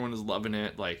 Not everyone is loving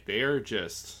it. Like they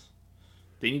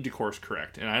need to course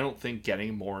correct, and I don't think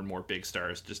getting more and more big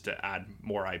stars just to add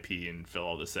more IP and fill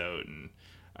all this out. And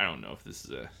I don't know if this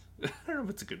is I don't know if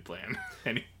it's a good plan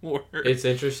anymore. It's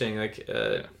interesting. Like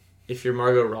if you're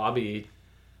Margot Robbie,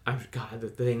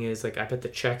 the thing is like I bet the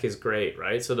check is great,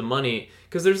 right? So the money,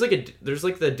 because there's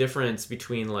the difference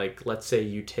between like let's say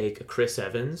you take a Chris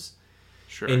Evans.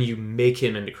 Sure. And you make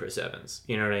him into Chris Evans.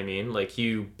 You know what I mean? Like,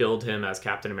 you build him as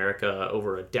Captain America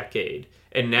over a decade,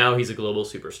 and now he's a global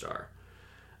superstar.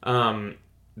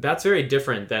 That's very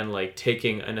different than, like,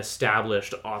 taking an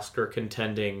established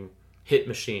Oscar-contending hit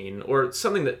machine, or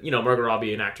something that, Margot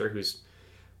Robbie, an actor who's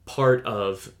part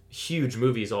of huge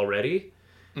movies already,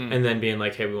 and then being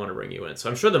like, hey, we want to bring you in. So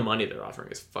I'm sure the money they're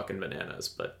offering is fucking bananas,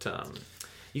 but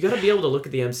you got to be able to look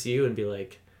at the MCU and be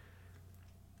like,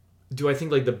 do I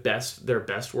think like their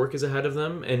best work is ahead of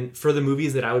them? And for the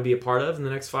movies that I would be a part of in the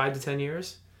next 5 to 10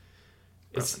 years,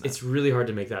 it's really hard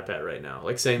to make that bet right now.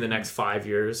 Like saying the next 5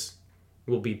 years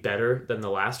will be better than the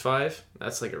last 5,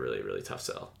 that's like a really, really tough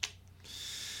sell.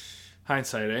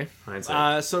 Hindsight, eh?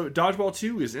 Hindsight. So Dodgeball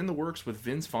 2 is in the works with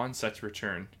Vince Vaughn set to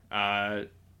return.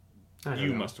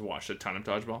 You must have watched a ton of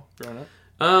Dodgeball growing up.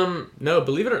 No,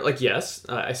 believe it or like, yes,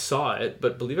 I saw it,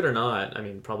 but believe it or not, I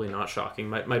mean, probably not shocking.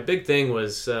 My big thing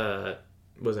was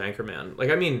Anchorman.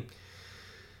 Like, I mean,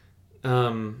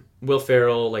 Will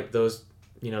Ferrell, like those,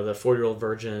 the 40-Year-Old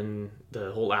Virgin,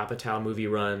 the whole Apatow movie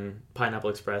run,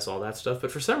 Pineapple Express, all that stuff.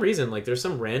 But for some reason, like, there's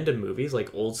some random movies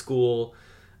like Old School,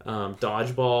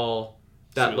 Dodgeball,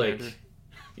 that Zoolander. like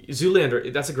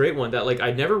Zoolander. That's a great one that like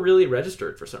I never really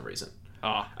registered for some reason.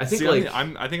 I think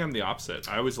I'm the opposite.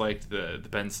 I always liked the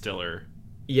Ben Stiller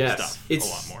stuff a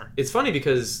lot more. It's funny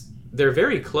because they're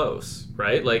very close,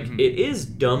 right? Like it is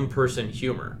dumb person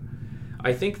humor.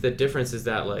 I think the difference is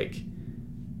that like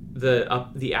the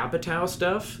Apatow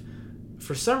stuff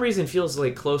for some reason feels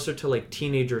like closer to like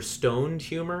teenager stoned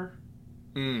humor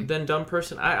than dumb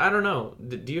person. I don't know.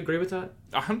 Do you agree with that?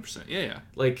 100%. Yeah.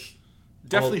 Like.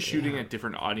 Definitely shooting at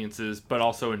different audiences, but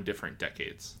also in different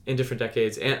decades. But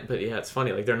yeah, it's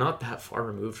funny. Like, they're not that far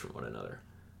removed from one another.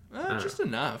 Just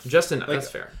enough. Like,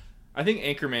 that's fair. I think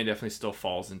Anchorman definitely still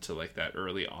falls into, like, that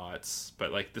early aughts.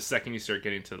 But, like, the second you start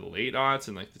getting to the late aughts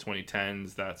and, like, the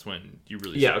 2010s, that's when you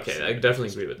really start to see I definitely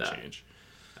agree with that. Change.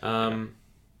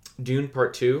 Dune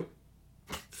Part 2,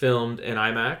 filmed in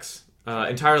IMAX.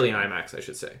 Entirely in IMAX, I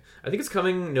should say. I think it's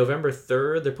coming November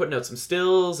 3rd. They're putting out some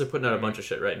stills. They're putting out a bunch of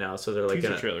shit right now. So they're like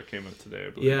teaser trailer came out today, I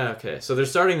believe. Yeah, okay. So they're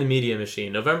starting the media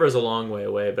machine. November is a long way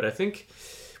away, but I think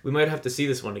we might have to see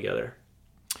this one together.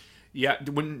 Yeah,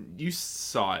 when you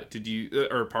saw it,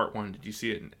 or part 1, did you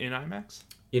see it in IMAX?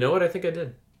 You know what? I think I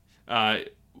did.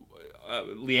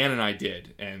 Leanne and I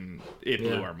did, and it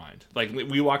blew our mind. Like,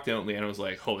 we walked out, and Leanne was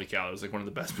like, holy cow, it was like one of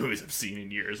the best movies I've seen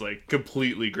in years. Like,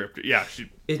 completely gripped it. Yeah,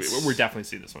 we're definitely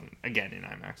seeing this one again in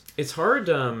IMAX. It's hard,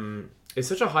 it's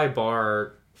such a high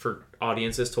bar for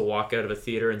audiences to walk out of a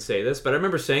theater and say this, but I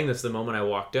remember saying this the moment I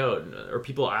walked out, or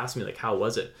people asked me, like, how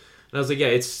was it? And I was like, yeah,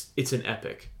 it's an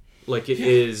epic. Like, it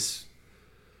is...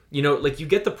 like, you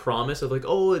get the promise of, like,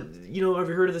 oh, have you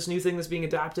heard of this new thing that's being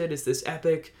adapted? It's this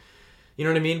epic... You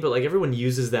know what I mean? But, like, everyone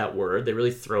uses that word. They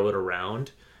really throw it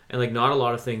around. and like not a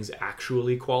lot of things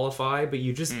actually qualify, but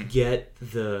you just get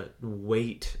the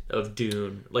weight of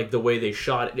Dune, like the way they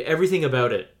shot it, everything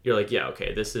about it. You're like, yeah,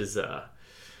 okay, this is an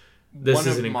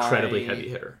incredibly heavy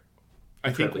hitter.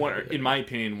 I think in my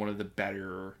opinion, one of the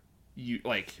better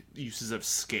uses of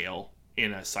scale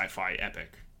in a sci-fi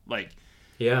epic. Like,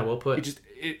 yeah, well put.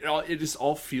 It just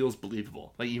all feels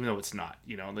believable. Like, even though it's not,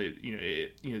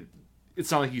 it's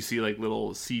not like you see like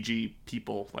little CG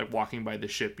people like walking by the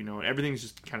ship, and everything's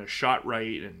just kind of shot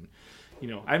right. And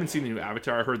I haven't seen the new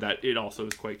Avatar. I heard that it also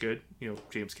is quite good.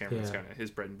 James Cameron's kind of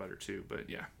his bread and butter too. But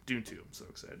yeah, Dune 2, I'm so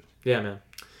excited. Yeah,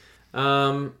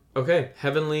 man. Okay,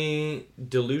 Heavenly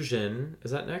Delusion,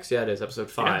 is that next? Yeah, it is,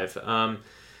 episode 5. Yeah.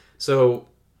 So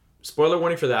spoiler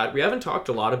warning for that. We haven't talked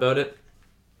a lot about it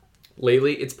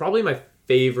lately. It's probably my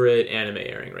favorite anime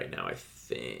airing right now, I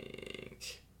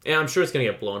think. And I'm sure it's going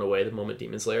to get blown away the moment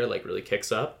Demon Slayer like really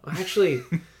kicks up. Actually,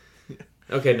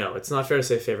 okay, no, it's not fair to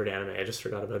say favorite anime. I just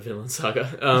forgot about Vinland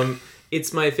Saga.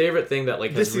 It's my favorite thing that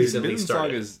like has recently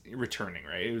started. Vinland Saga is returning,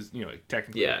 right? It was,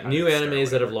 technically. Yeah, new animes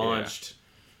that have launched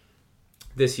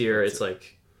this year. It's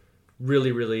like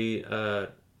really, really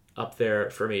up there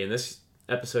for me. In this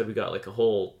episode, we got like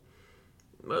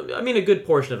a good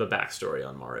portion of a backstory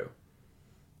on Maru.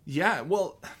 Yeah,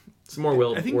 well, some more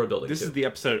world building. This is the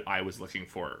episode I was looking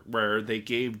for, where they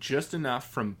gave just enough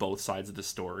from both sides of the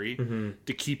story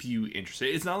to keep you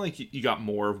interested. It's not like you got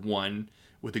more of one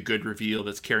with a good reveal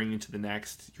that's carrying into the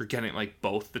next. You're getting like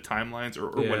both the timelines or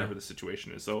whatever the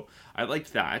situation is. So I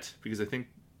liked that because I think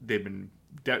they've been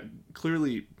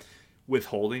clearly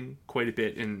withholding quite a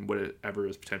bit in whatever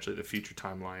is potentially the future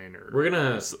timeline. Or we're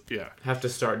gonna have to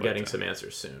start getting some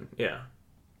answers soon. Yeah,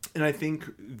 and I think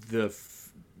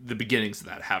the beginnings of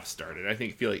that have started. I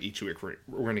feel like each week we're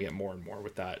going to get more and more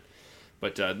with that.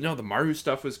 But no, the Maru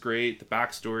stuff was great. The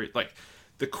backstory, like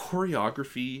the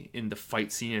choreography in the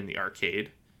fight scene in the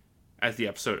arcade as the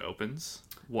episode opens,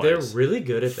 they're really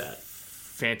good at that.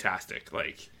 Fantastic.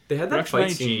 Like they had that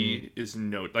fight scene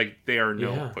they are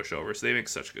no pushovers. So they make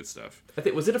such good stuff. I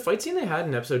think was it a fight scene they had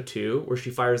in episode 2 where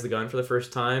she fires the gun for the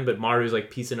first time, but Maru's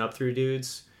like piecing up through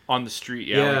dudes. On the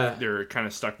street, like they're kind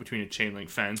of stuck between a chain link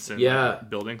fence and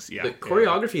buildings. Yeah, the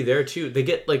choreography there too. They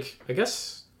get like, I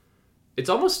guess it's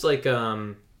almost like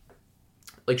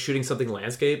shooting something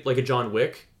landscape, like a John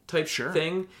Wick type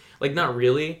thing. Like not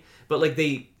really, but like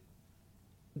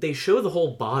they show the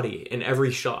whole body in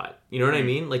every shot. You know what I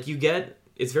mean? Like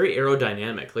it's very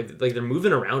aerodynamic. Like they're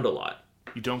moving around a lot.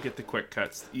 You don't get the quick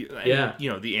cuts.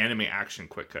 The anime action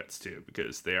quick cuts too,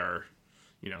 because they are,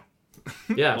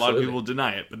 yeah, a lot of people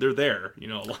deny it, but they're there,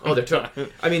 a lot of time.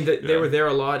 I mean, they were there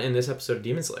a lot in this episode of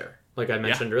Demon Slayer, like I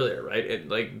mentioned earlier, right? It,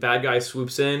 like, bad guy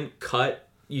swoops in,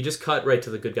 you just cut right to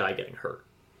the good guy getting hurt.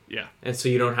 Yeah. And so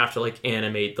you don't have to, like,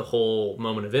 animate the whole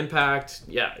moment of impact.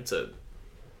 Yeah,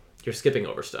 you're skipping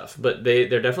over stuff, but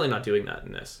they're definitely not doing that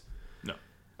in this. No.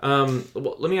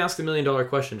 Well, let me ask the $1 million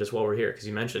question just while we're here, because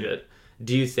you mentioned it.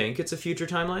 Do you think it's a future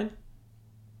timeline?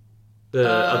 The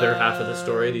other half of the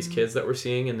story, these kids that we're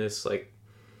seeing in this like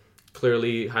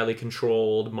clearly highly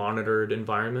controlled, monitored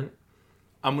environment?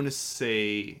 I'm going to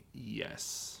say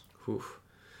yes. Oof.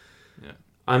 Yeah.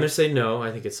 I'm going to say no.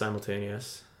 I think it's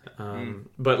simultaneous.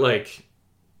 But like,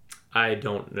 I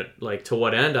don't like to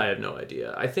what end. I have no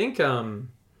idea. I think, do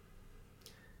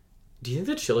you think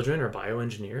the children are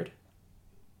bioengineered?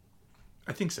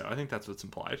 I think so. I think that's what's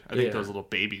implied. I think those little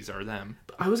babies are them.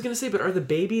 I was going to say, but are the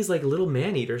babies like little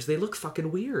man-eaters? They look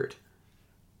fucking weird.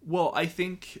 Well, I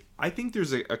think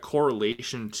there's a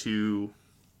correlation to...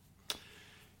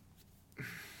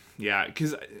 Yeah,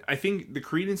 because I think the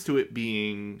credence to it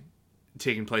being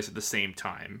taking place at the same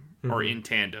time or in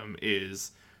tandem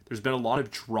is there's been a lot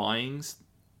of drawings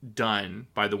done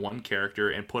by the one character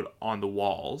and put on the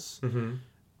walls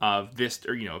of this,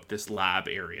 or this lab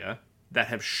area that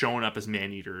have shown up as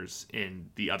man-eaters in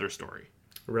the other story.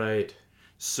 Right.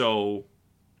 So...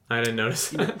 I didn't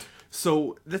notice that.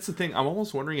 So that's the thing. I'm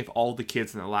almost wondering if all the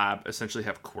kids in the lab essentially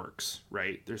have quirks,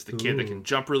 right? There's the kid that can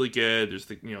jump really good. There's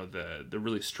the the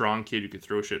really strong kid who can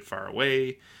throw shit far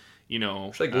away.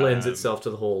 Which like lends itself to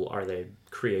the whole "are they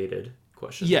created?"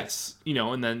 question. Yes,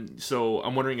 and then so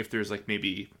I'm wondering if there's like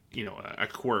maybe a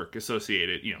quirk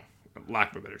associated,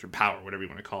 lack of a better term, power, whatever you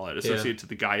want to call it, associated to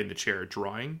the guy in the chair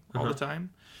drawing all the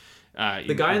time.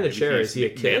 The guy in the chair, is he a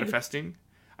kid? Manifesting.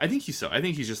 I think he's so. I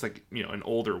think he's just like an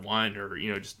older one, or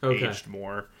just aged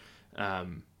more.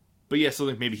 But yeah, so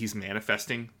like maybe he's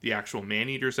manifesting the actual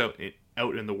man-eaters out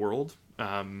in the world.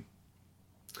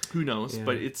 Who knows? Yeah.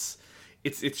 But it's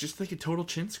just like a total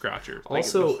chin scratcher. Like,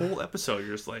 also, the whole episode,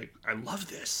 you're just like, I love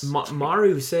this.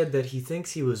 Maru said that he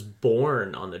thinks he was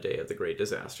born on the day of the Great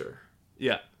Disaster.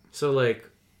 Yeah. So, like,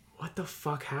 what the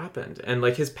fuck happened? And,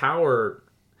 like, his power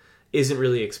isn't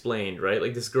really explained, right?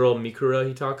 Like, this girl, Mikura,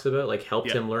 he talks about, like,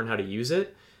 helped him learn how to use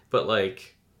it. But,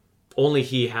 like, only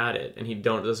he had it. And he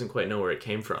doesn't quite know where it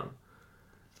came from.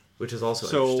 Which is also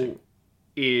interesting. So,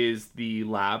 is the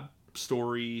lab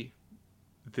story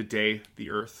the day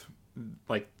the Earth,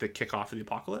 like, the kickoff of the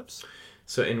apocalypse?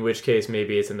 So, in which case,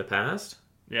 maybe it's in the past?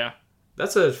 Yeah.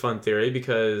 That's a fun theory,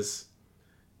 because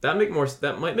that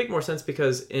might make more sense,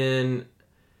 because in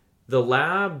the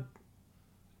lab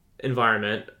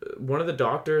environment, one of the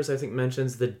doctors, I think,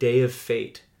 mentions the Day of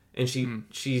Fate, and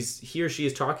she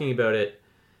is talking about it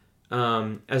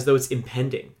as though it's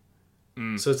impending.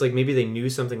 So it's like maybe they knew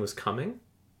something was coming.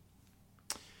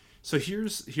 So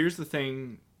here's the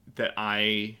thing that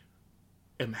I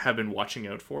have been watching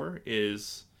out for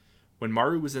is when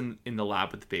Maru was in the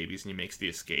lab with the babies and he makes the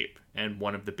escape and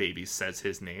one of the babies says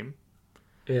his name.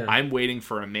 Yeah. I'm waiting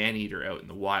for a man-eater out in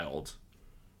the wild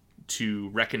to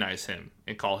recognize him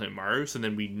and call him Maru, so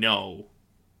then we know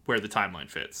where the timeline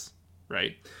fits,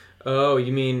 right? Oh,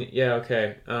 you mean, yeah,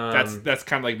 okay. That's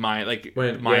kind of like my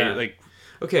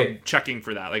okay, I'm checking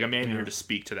for that, like a man-eater to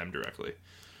speak to them directly.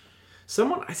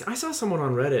 I saw someone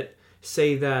on Reddit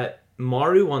say that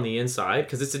Maru on the inside,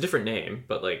 because it's a different name,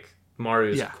 but like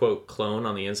Maru's quote clone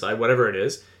on the inside, whatever it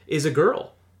is a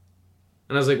girl.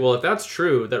 And I was like, well, if that's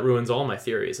true, that ruins all my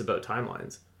theories about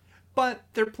timelines. But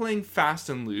they're playing fast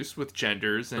and loose with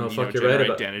genders and gender right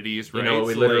identities, right?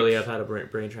 We literally have had a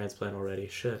brain transplant already.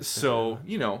 Shit. So,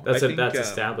 that's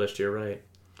established. You're right.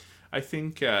 I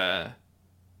think, like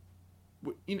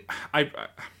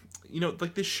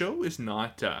this show is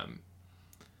not,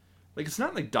 like it's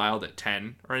not like dialed at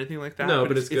 10 or anything like that. No,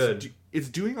 but it's good. It's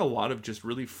doing a lot of just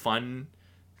really fun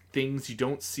things you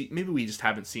don't see. Maybe we just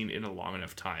haven't seen in a long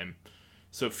enough time.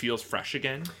 So it feels fresh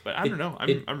again, but I don't know.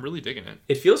 I'm really digging it.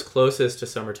 It feels closest to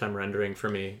summertime rendering for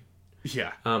me.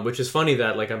 Yeah. Which is funny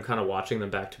that like I'm kind of watching them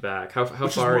back to back. How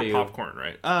far are you? Popcorn,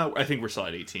 right? I think we're still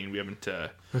at 18. We haven't.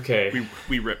 Okay.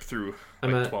 We ripped through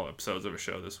 12 episodes of a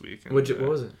show this week. And, what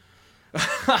was it?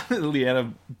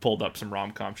 Leanna pulled up some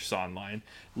rom-com she saw online.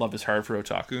 Love is Hard for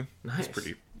Otaku. Nice. It's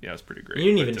pretty great. You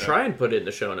didn't even try and put it in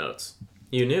the show notes.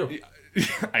 You knew.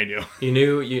 I knew. You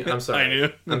knew. I'm sorry. I knew.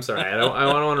 I'm sorry. I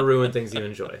don't want to ruin things you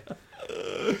enjoy.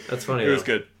 That's funny. It was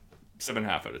good. 7.5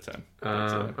 out of 10.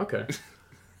 Okay.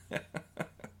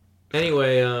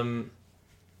 Anyway, I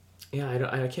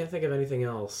can't think of anything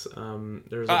else.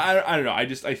 There's. I don't know. I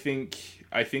think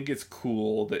it's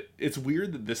cool that it's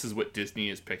weird that this is what Disney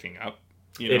is picking up.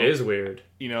 It is weird.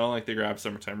 Like they grab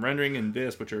summertime rendering and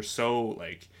this, which are so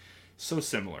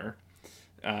similar.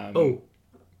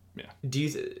 Yeah. Do you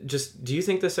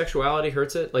think the sexuality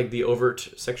hurts it? Like the overt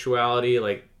sexuality?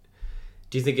 Like,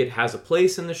 do you think it has a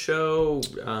place in the show?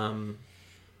 I'm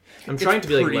trying to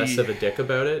be like less of a dick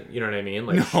about it. You know what I mean?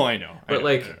 Like, no, I know. But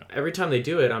every time they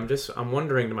do it, I'm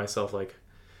wondering to myself like,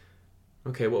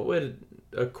 okay, what would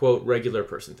a quote regular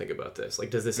person think about this? Like,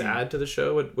 does this add to the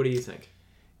show? What do you think?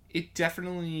 It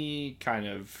definitely kind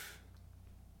of.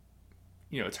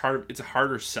 It's a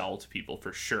harder sell to people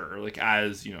for sure. Like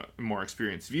as, a more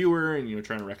experienced viewer and,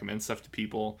 trying to recommend stuff to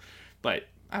people. But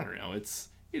I don't know.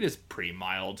 It is pretty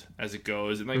mild as it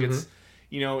goes. And like it's,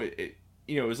 it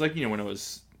was like, when it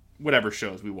was whatever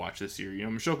shows we watched this year,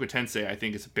 Mushoku Tensei, I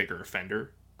think is a bigger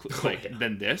offender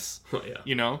than this,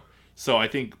 So I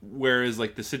think whereas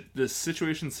like the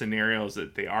situation scenarios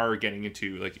that they are getting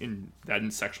into, like in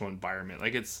that sexual environment,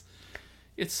 like it's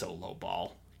so low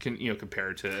ball.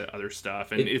 Compared to other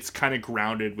stuff, and it's kind of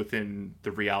grounded within the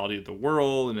reality of the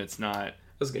world, and it's not. I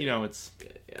was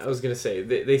gonna say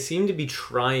they seem to be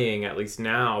trying, at least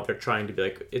now they're trying to be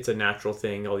like it's a natural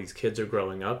thing. All these kids are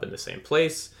growing up in the same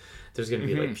place. There's gonna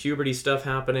be like puberty stuff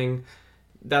happening.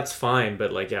 That's fine,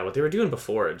 but like what they were doing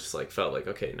before, it just like felt like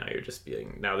okay, now you're just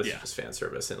this is just fan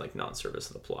service and like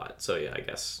non-service of the plot. So yeah, I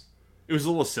guess it was a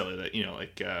little silly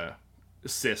that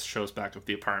Sis shows back up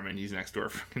the apartment. He's next door,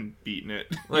 fucking beating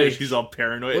it. Like she's all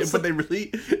paranoid. But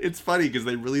it's funny because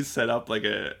they really set up like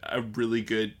a really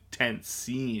good tense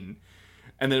scene,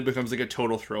 and then it becomes like a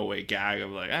total throwaway gag of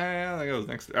like, I was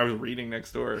reading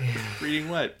next door. Reading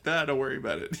what? Don't worry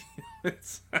about it. I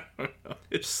don't know.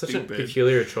 It's such stupid. a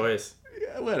peculiar choice.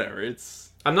 Yeah, whatever.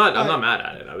 I'm not mad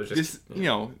at it. I was just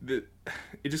it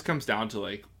just comes down to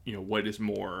like what is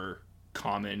more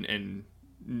common and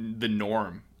the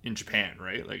norm in Japan,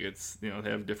 right? Like it's they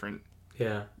have different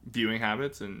viewing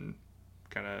habits and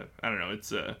kind of I don't know.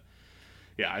 It's I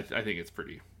think it's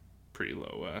pretty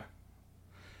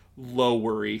low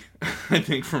worry, I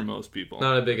think, for most people.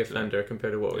 Not a big offender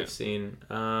compared to what we've seen.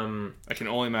 I can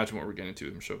only imagine what we're getting to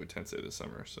in Mushoku Tensei this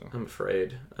summer. So I'm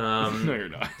afraid. no, you're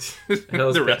not.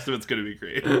 The rest of it's going to be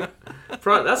great.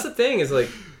 That's the thing is like,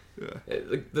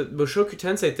 the Mushoku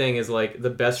Tensei thing is like the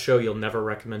best show you'll never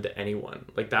recommend to anyone.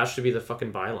 Like that should be the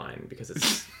fucking byline because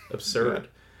it's absurd.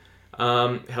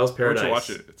 Hell's Paradise. Watch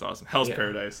it. It's awesome. Hell's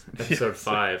Paradise. Episode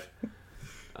 5.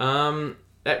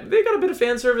 They got a bit of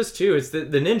fan service too. It's the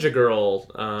Ninja Girl.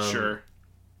 Sure.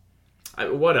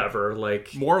 Whatever.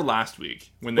 Like more last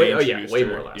week when they introduced way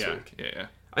her. more last week. Yeah.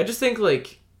 I just think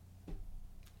like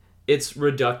it's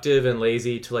reductive and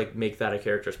lazy to like make that a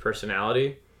character's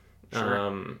personality.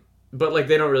 Sure. But like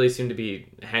they don't really seem to be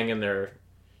hanging their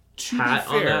hat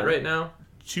on that right now.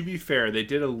 To be fair, they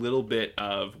did a little bit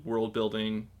of world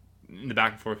building in the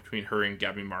back and forth between her and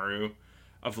Gabimaru,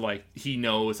 of like he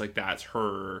knows like that's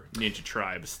her ninja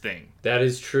tribe's thing. That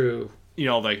is true. You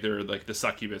know, like they're like the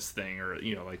succubus thing, or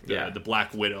you know, like the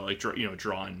Black Widow, like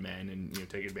drawing men and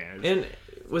take advantage. And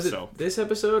was it this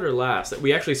episode or last?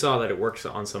 We actually saw that it works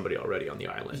on somebody already on the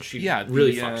island. She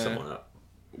really fucked someone up.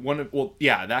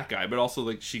 That guy, but also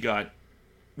like she got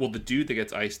the dude that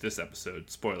gets iced this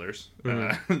episode. Spoilers.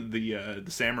 The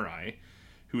samurai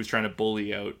who was trying to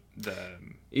bully out the.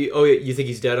 You think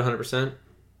he's dead 100%?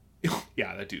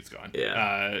 Yeah, that dude's gone.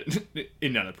 Yeah.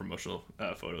 In none of the promotional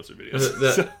photos or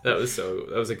videos. That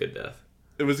was a good death.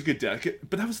 It was a good death,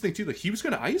 but that was the thing too. Like he was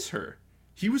going to ice her.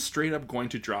 He was straight up going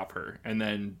to drop her, and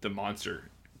then the monster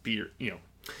beat her. You know,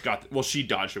 she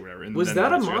dodged or whatever. And was then that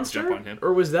the a monster,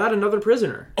 or was that another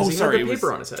prisoner? Oh, sorry, he had the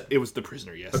paper on his head. It was the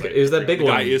prisoner. Yes. Okay, it was that big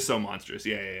one. The guy is so monstrous.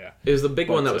 Yeah. It was the big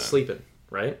one that was sleeping,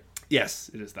 right?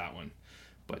 Yes, it is that one.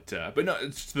 But no,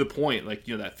 it's to the point. Like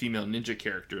that female ninja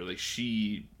character, like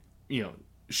she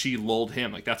lulled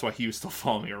him. Like that's why he was still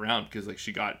following around, because like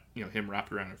she got him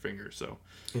wrapped around her finger. So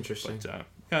interesting.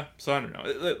 But so I don't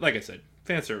know. Like I said,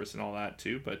 fan service and all that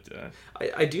too. But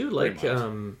I do like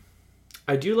the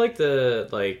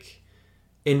like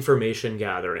information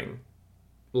gathering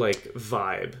like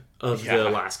vibe of the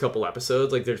last couple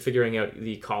episodes. Like they're figuring out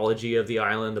the ecology of the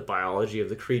island, the biology of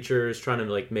the creatures, trying to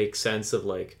like make sense of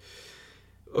like,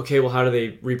 okay, well, how do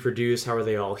they reproduce? How are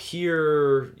they all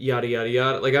here? Yada yada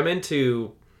yada. Like I'm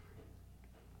into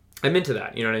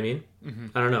that. You know what I mean? Mm-hmm.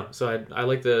 I don't know. So I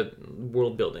like the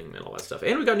world building and all that stuff.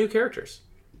 And we got new characters.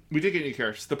 We did get new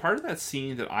characters. The part of that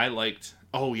scene that I liked.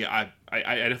 Oh yeah, I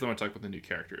definitely want to talk about the new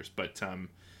characters. But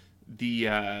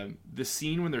the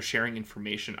scene when they're sharing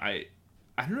information, I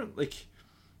don't know. Like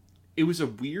it was a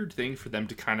weird thing for them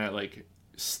to kind of like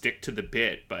stick to the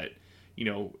bit, but.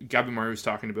 Gabimaru was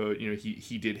talking about,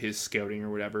 he did his scouting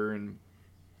or whatever, and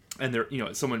there,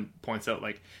 someone points out,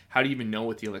 like, how do you even know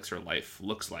what the elixir of life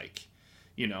looks like,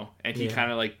 and he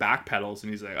kind of like backpedals,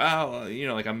 and he's like, oh,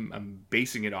 like I'm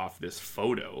basing it off this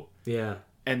photo. Yeah.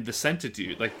 And the Senta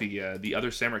dude, like the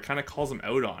other samurai, kind of calls him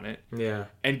out on it. Yeah.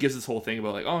 And gives this whole thing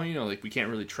about like, oh, like we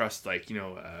can't really trust like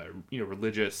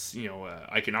religious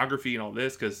iconography and all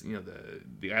this, because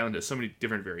the island has so many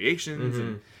different variations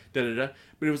and da da da.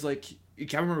 But it was like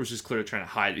Gabimaru was just clearly trying to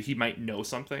hide that he might know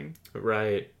something,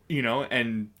 right?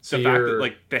 And so the fact that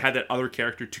like they had that other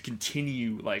character to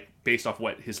continue like based off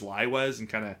what his lie was and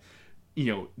kind of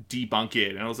debunk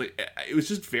it, and I was like, it was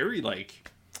just very like.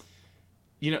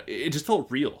 It just felt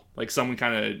real. Like someone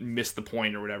kind of missed the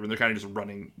point or whatever, and they're kind of just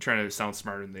running, trying to sound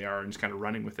smarter than they are, and just kind of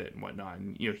running with it and whatnot.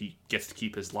 And he gets to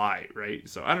keep his lie, right?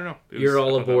 So I don't know. You're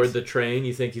all aboard the train.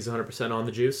 You think he's 100% on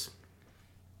the juice?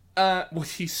 Well,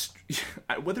 he's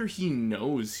whether he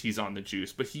knows he's on the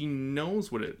juice, but he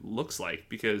knows what it looks like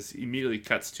because he immediately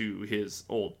cuts to his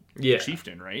old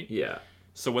chieftain, right? Yeah.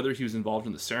 So whether he was involved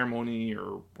in the ceremony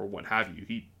or what have you,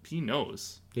 he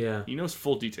knows. Yeah. He knows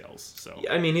full details. So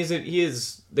I mean, he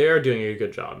is. They are doing a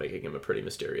good job making him a pretty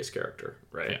mysterious character,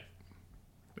 right?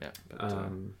 Yeah. But,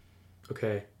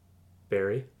 okay.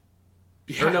 Barry.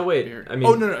 Yeah, no, wait. Barry. I mean,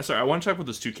 oh no, sorry. I want to talk about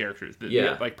those two characters.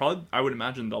 Like probably I would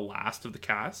imagine the last of the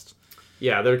cast.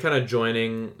 Yeah, they're kind of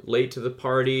joining late to the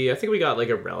party. I think we got like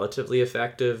a relatively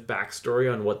effective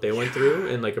backstory on what they went through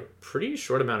in like a pretty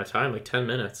short amount of time, like 10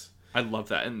 minutes. I love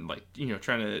that, and like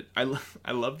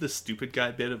I love this stupid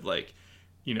guy bit of like,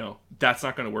 that's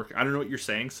not going to work. I don't know what you're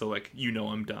saying, so like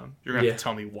I'm dumb. You're gonna have to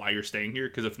tell me why you're staying here,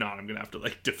 because if not, I'm gonna have to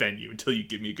like defend you until you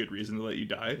give me a good reason to let you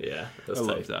die. Yeah, I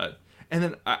love that. And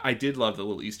then I did love the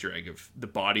little Easter egg of the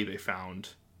body they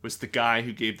found was the guy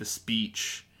who gave the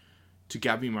speech to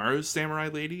Gabimaru's samurai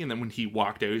lady, and then when he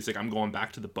walked out, he's like, "I'm going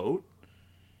back to the boat."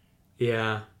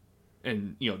 Yeah.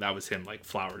 And, that was him, like,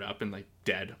 flowered up and, like,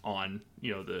 dead on,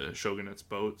 the shogunate's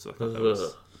boat. So I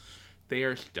thought They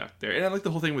are stuck there, and I like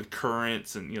the whole thing with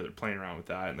currents, and they're playing around with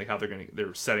that, and like how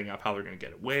they're setting up how they're gonna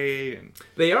get away, and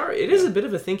They are. It is a bit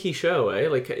of a thinky show, eh?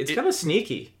 Like it's kind of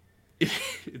sneaky.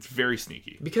 It's very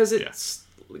sneaky Because it's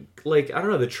like, I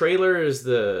don't know, the trailer is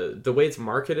the way it's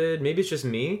marketed. Maybe it's just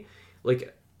me.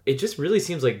 Like, it just really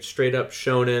seems like straight up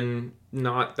shonen,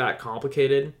 not that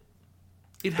complicated.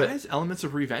 It has elements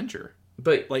of Revenger.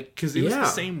 But like, because it was the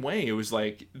same way. It was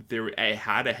like it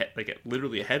had a head, like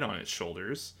literally a head on its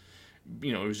shoulders.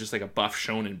 It was just like a buff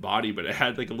shonen body, but it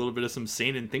had like a little bit of some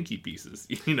seinen thinky pieces,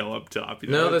 up top.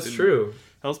 No, that's true.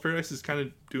 Hell's Paradise is kind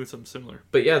of doing something similar.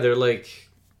 But yeah, they're a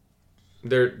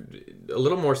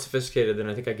little more sophisticated than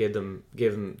I think I gave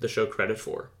them the show credit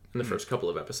for in the first couple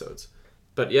of episodes.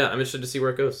 But yeah, I'm interested to see where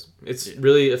it goes. It's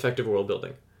really effective world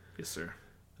building. Yes, sir.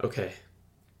 Okay.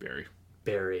 Barry.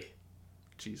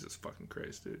 Jesus fucking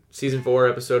Christ, dude. Season 4,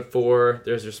 episode 4.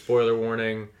 There's your spoiler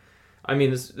warning. I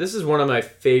mean, this is one of my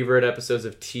favorite episodes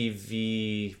of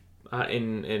TV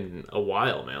in a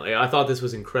while, man. Like, I thought this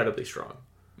was incredibly strong.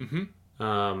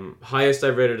 Mm-hmm. Highest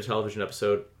I've rated a television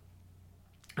episode.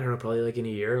 I don't know, probably like in a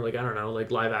year. Like, I don't know, like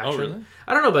live action. Oh, really?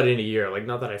 I don't know about in a year. Like,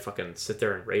 not that I fucking sit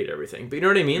there and rate everything. But you know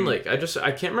what I mean? Like,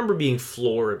 I can't remember being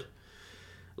floored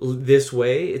this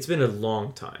way. It's been a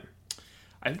long time.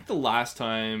 I think the last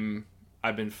time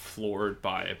I've been floored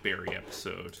by a Barry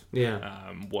episode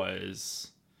was...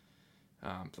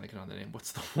 I'm blanking on the name.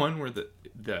 What's the one where the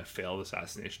failed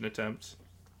assassination attempt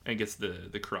and gets the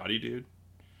karate dude?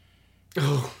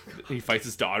 Oh, he fights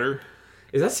his daughter.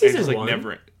 Is that season 1?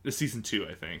 Never. It's season 2,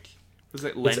 I think. Was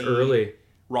it Lenny? It's early.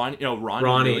 Ronnie.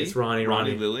 Lily. It's Ronnie.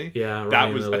 Lily. Yeah, Ronnie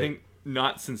that was. Lily. I think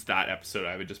not since that episode.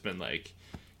 I've just been like,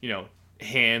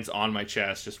 hands on my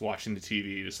chest, just watching the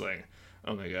TV, just like,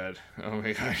 oh my god,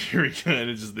 here we go, and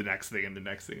it's just the next thing and the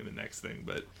next thing and the next thing.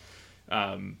 But,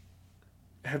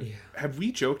 have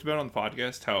we joked about on the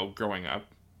podcast how growing up,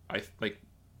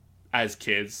 as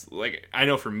kids, like, I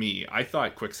know for me, I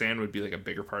thought quicksand would be like a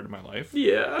bigger part of my life.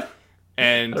 Yeah.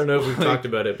 And I don't know if we've talked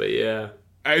about it, but yeah.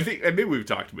 I think maybe we've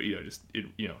talked about, just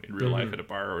in real life at a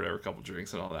bar or whatever, a couple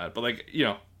drinks and all that. But like,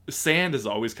 sand is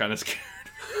always kind of scared.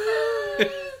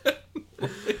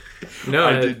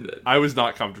 No, I was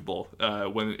not comfortable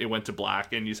when it went to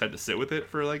black and you just had to sit with it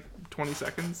for like 20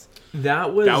 seconds.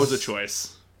 That was a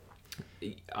choice.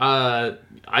 I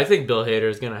think Bill Hader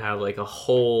is gonna have like a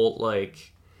whole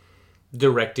like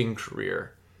directing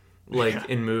career, like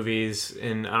in movies,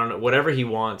 and I don't know, whatever he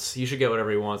wants. He should get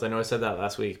whatever he wants. I know I said that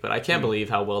last week, but I can't believe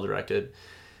how well directed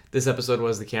this episode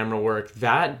was. The camera work,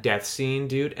 that death scene,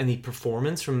 dude, and the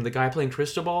performance from the guy playing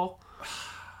Cristobal.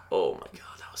 Oh my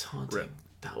god, that was haunting. Rip.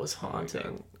 That was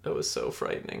haunting. That was so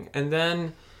frightening. And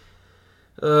then,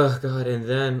 oh god, and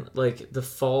then like the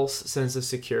false sense of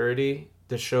security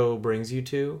the show brings you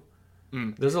to.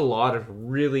 There's a lot of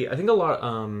I think a lot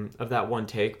of that one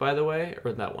take, by the way,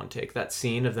 or that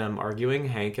scene of them arguing,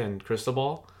 Hank and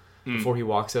Cristobal, before he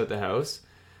walks out the house.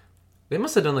 They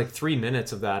must have done like 3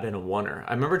 minutes of that in a oneer.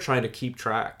 I remember trying to keep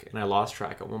track, and I lost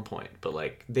track at one point. But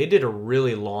like, they did a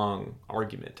really long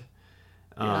argument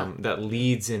that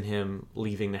leads in him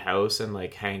leaving the house and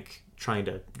like Hank trying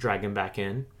to drag him back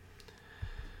in.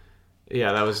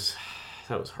 Yeah, that was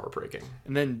heartbreaking.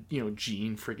 And then,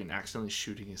 Gene freaking accidentally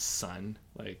shooting his son.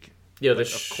 Like,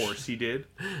 of course he did.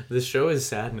 This show is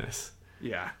sadness.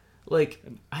 Yeah. Like,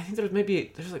 I think there's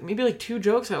maybe 2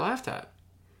 jokes I laughed at.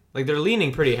 Like, they're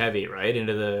leaning pretty heavy, right?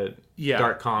 Into the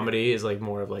dark comedy is like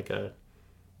more of like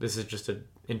this is just an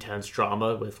intense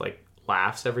drama with like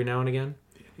laughs every now and again.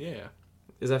 Yeah.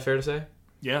 Is that fair to say?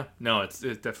 Yeah, no, it's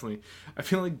definitely. I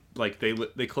feel like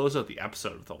they close out the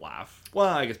episode with a laugh. Well,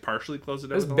 I guess partially close it out.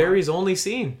 That was Barry's only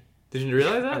scene. Did you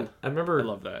realize that? I remember. I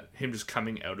love that, him just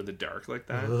coming out of the dark like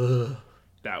that.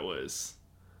 That was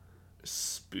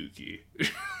spooky.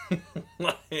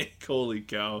 Like, holy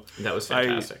cow, that was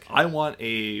fantastic. I want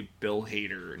a Bill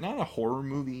Hader, not a horror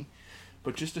movie,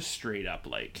 but just a straight up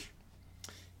like,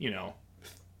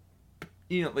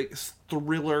 like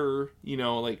thriller,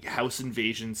 like house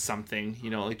invasion something,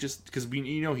 like just because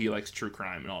he likes true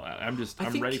crime and all that. I'm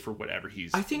ready for whatever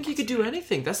he's. I think he could do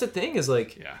anything. That's the thing is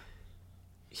like,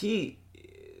 I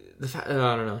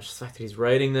don't know, just the fact that he's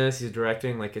writing this, he's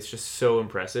directing, like it's just so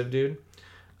impressive, dude.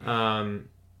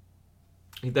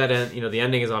 That end, the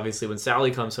ending is obviously when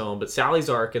Sally comes home, but Sally's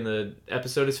arc in the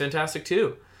episode is fantastic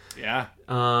too. Yeah.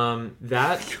 That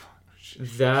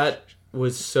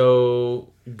was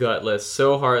so gutless,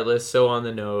 so heartless, so on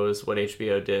the nose. What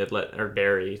HBO did,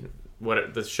 Barry,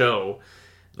 the show,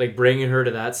 like bringing her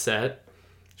to that set,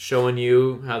 showing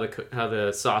you how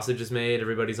the sausage is made.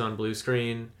 Everybody's on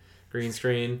green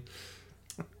screen.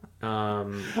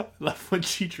 I love when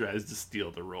she tries to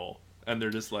steal the role. and they're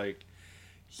just like,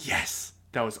 yes,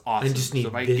 that was awesome. I just need so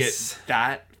if I this. get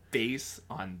that face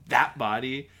on that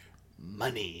body,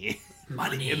 money.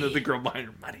 And then the girl behind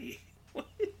her, money.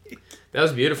 That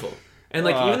was beautiful. And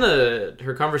like even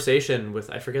her conversation with,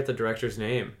 I forget the director's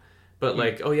name, but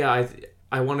like, oh yeah,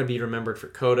 I want to be remembered for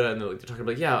Coda, and they're talking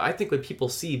about, yeah, I think when people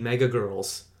see Mega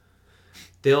Girls,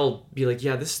 they'll be like,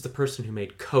 yeah, this is the person who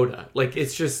made Coda. Like,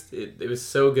 it's just, it was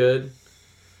so good.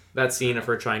 That scene of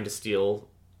her trying to steal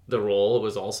the role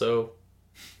was also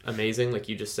amazing, like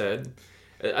you just said.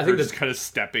 I think just kind of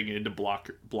stepping in to block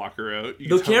her out.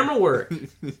 The camera work.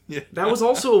 Yeah. That was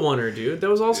also a wonder, dude.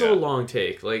 That was also a long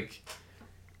take. Like,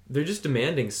 they're just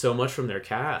demanding so much from their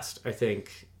cast. I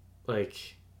think,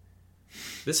 like,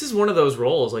 this is one of those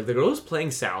roles. Like, the girl who's playing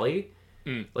Sally,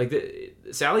 like,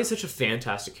 Sally's such a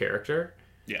fantastic character.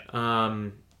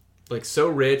 Yeah. Like, so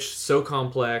rich, so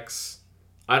complex.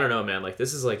 I don't know, man. Like,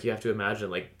 this is like, you have to imagine,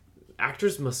 like,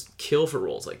 actors must kill for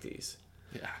roles like these.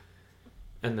 Yeah.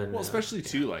 And then, well, especially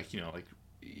too, like, you know, like,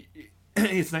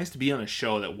 it's nice to be on a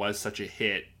show that was such a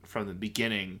hit from the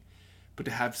beginning, but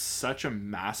to have such a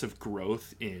massive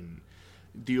growth in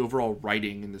the overall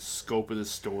writing and the scope of the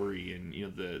story, and, you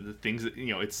know, the things that,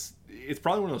 you know, it's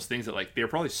probably one of those things that, like, they're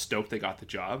probably stoked they got the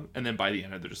job, and then by the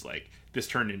end they're just like, this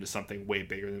turned into something way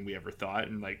bigger than we ever thought,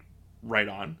 and like, right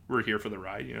on, we're here for the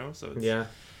ride, you know. So it's, yeah,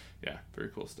 very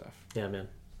cool stuff. Yeah, man.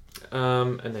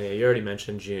 And then you already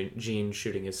mentioned Gene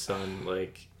shooting his son,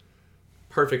 like,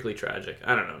 perfectly tragic.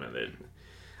 I don't know,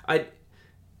 man.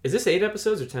 Is this 8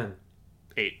 episodes or 10?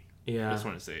 8. Yeah, I just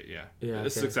want to say it. Yeah. Okay.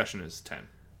 Succession is 10.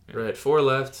 Yeah. Right, 4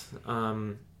 left.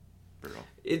 Brutal.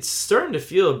 It's starting to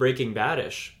feel Breaking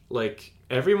Bad-ish. Like,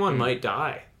 everyone might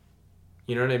die.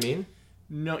 You know what I mean?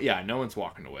 No, yeah, no one's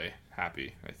walking away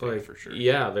happy, I think, Like, for sure.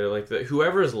 Yeah, they're like,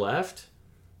 whoever's left,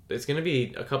 it's going to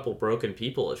be a couple broken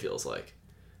people, it feels like.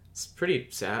 It's pretty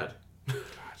sad. God.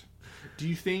 Do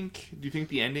you think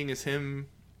the ending is him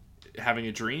having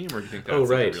a dream, or do you think that's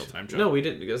like a real time jump? No, we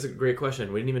didn't. That's a great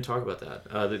question. We didn't even talk about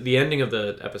that. The ending of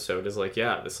the episode is like,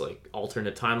 yeah, this like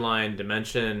alternate timeline,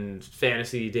 dimension,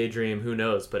 fantasy, daydream, who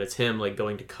knows? But it's him like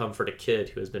going to comfort a kid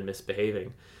who has been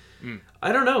misbehaving.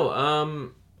 I don't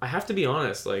know. I have to be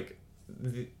honest. Like,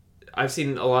 I've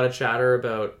seen a lot of chatter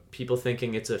about people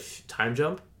thinking it's a time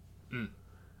jump.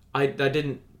 I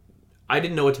didn't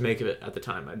know what to make of it at the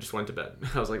time. I just went to bed.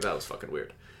 I was like, that was fucking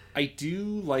weird. I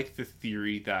do like the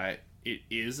theory that it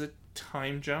is a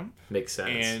time jump. Makes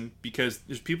sense. And because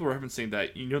there's people referencing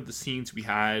that, you know, the scenes we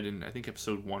had in, I think,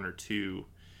 episode 1 or 2,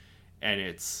 and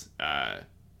it's,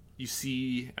 you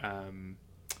see,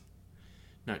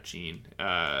 not Gene,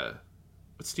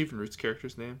 what's Stephen Root's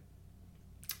character's name?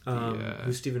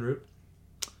 Who's Stephen Root?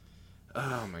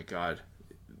 Oh my god.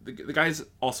 The guy's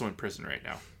also in prison right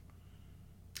now.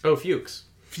 Oh, Fuchs.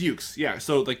 Fuchs, yeah.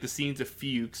 So, like, the scenes of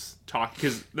Fuchs talk,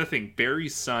 because the thing,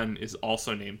 Barry's son is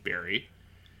also named Barry,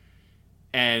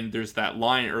 and there's that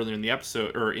line earlier in the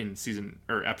episode, or in season,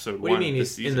 or episode 1. What do you mean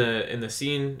he's in the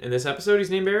scene in this episode? He's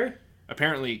named Barry.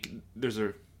 Apparently, there's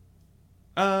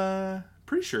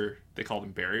pretty sure they called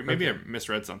him Barry. Maybe I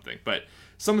misread something, but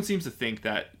someone seems to think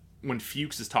that when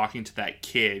Fuchs is talking to that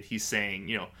kid, he's saying,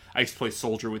 you know, I used to play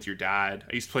soldier with your dad.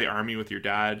 I used to play army with your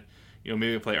dad. You know,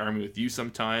 maybe I play army with you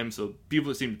sometime. So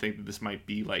people seem to think that this might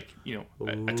be like, you know,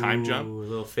 a time jump. A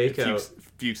little fake out.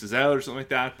 Fuchs is out or something like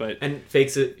that. But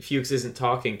Fuchs isn't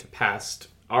talking to past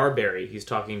our Barry. He's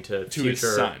talking to future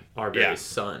his son. Our Barry's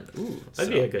son. Ooh,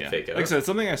 that'd be a good fake out. Like I said, it's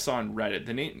something I saw on Reddit.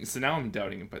 The name. So now I'm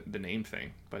doubting the name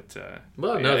thing. But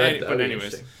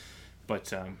anyways.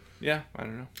 But yeah, I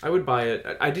don't know. I would buy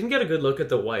it. I didn't get a good look at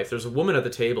the wife. There's a woman at the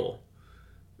table.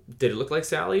 Did it look like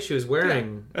Sally? She was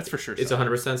wearing... Yeah, that's for sure It's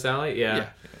 100% Sally? Yeah.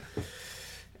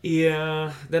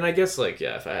 Then I guess, like,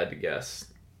 if I had to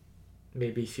guess,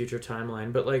 maybe future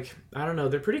timeline. But, like, I don't know.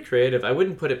 They're pretty creative. I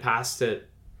wouldn't put it past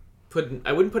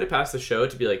I wouldn't put it past the show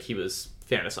to be like he was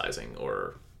fantasizing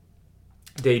or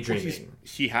daydreaming. Well,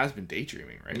 he has been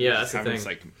daydreaming, right? Yeah, that's the thing.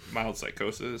 Like mild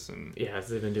psychosis. And yeah,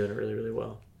 they've been doing it really, really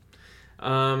well.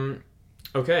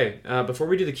 Okay. Before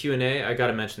we do the Q&A, I got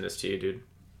to mention this to you, dude.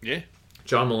 Yeah.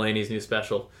 John Mulaney's new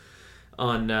special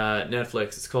on Netflix.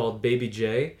 It's called Baby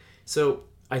J. So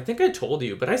I think I told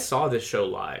you, but I saw this show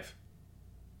live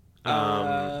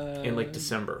in like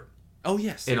December. Oh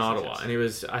yes, in Ottawa, and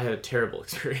I had a terrible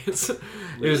experience.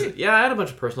 Really? I had a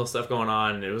bunch of personal stuff going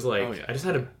on, and it was like I just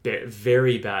had a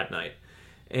very bad night,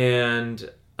 and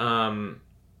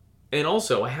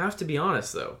also I have to be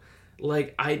honest though,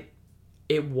 like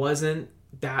it wasn't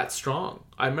that strong.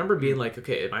 I remember being like,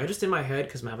 okay, am I just in my head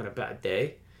because I'm having a bad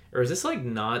day, or is this like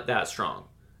not that strong?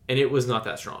 And it was not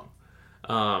that strong.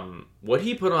 what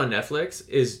he put on Netflix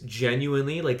is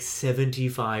genuinely like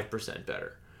 75%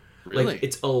 better. Really? Like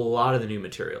it's a lot of the new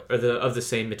material, or the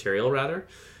same material rather.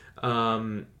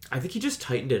 I think he just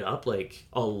tightened it up like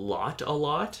a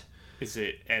lot. Is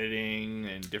it editing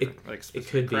and different It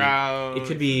could crowds? be. It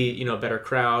could be a better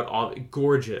crowd.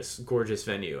 Gorgeous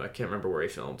venue. I can't remember where he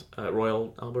filmed.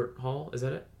 Royal Albert Hall. Is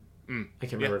that it? I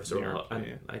can't remember if it's Royal.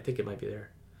 I think it might be there.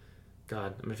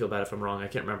 God, I'm gonna feel bad if I'm wrong. I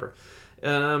can't remember.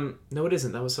 No, it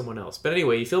isn't. That was someone else. But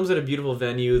anyway, he films at a beautiful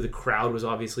venue. The crowd was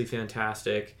obviously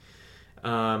fantastic.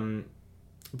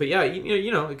 But yeah,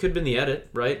 it could have been the edit,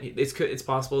 right? It's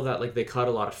possible that like they cut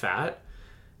a lot of fat,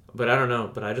 but I don't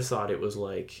know. But I just thought it was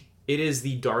like it is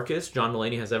the darkest John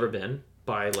Mulaney has ever been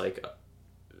by like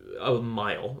a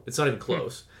mile. It's not even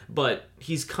close. But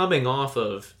he's coming off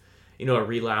of a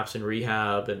relapse and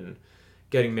rehab and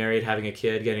getting married, having a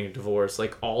kid, getting a divorce,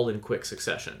 like all in quick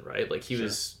succession, right? Like he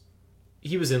was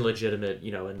in legitimate,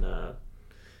 and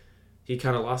he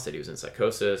kind of lost it. He was in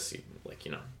psychosis,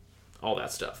 all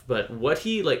that stuff. But what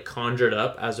he like conjured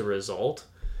up as a result,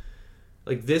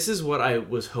 like this is what I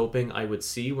was hoping I would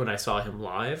see when I saw him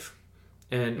live.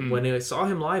 And when I saw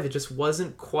him live, it just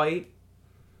wasn't quite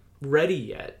ready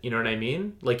yet. You know what I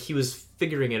mean? Like he was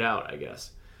figuring it out, I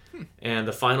guess. And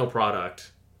the final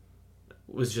product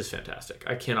was just fantastic.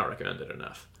 I cannot recommend it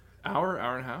enough. Hour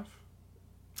and a half?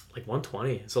 Like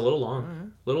 120. It's a little long. Oh, yeah.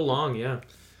 Little long, yeah.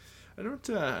 I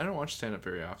don't watch stand up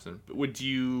very often. But would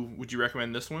you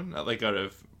recommend this one? Like out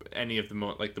of any of the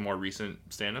more recent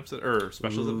stand ups or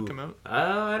specials that have come out?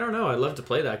 I don't know. I'd love to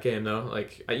play that game though.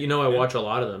 Like I watch a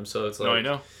lot of them, so it's like no, I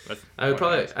know. I'd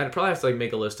probably have to like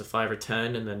make a list of 5 or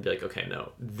 10 and then be like, okay,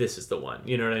 no, this is the one.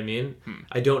 You know what I mean?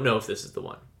 I don't know if this is the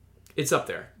one. It's up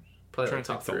there. Probably like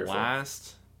top 3 or 4.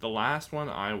 The last one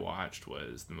I watched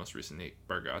was the most recent Nate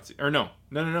Bargatze. Or no,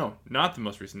 not the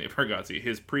most recent Nate Bargatze.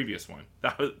 His previous one.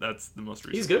 That's the most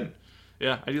recent. He's good. One.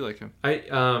 Yeah, I do like him.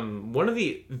 One of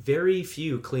the very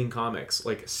few clean comics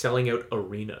like selling out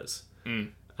arenas.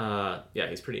 Yeah,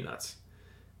 he's pretty nuts.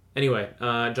 Anyway,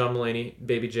 John Mulaney,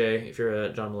 Baby J. If you're a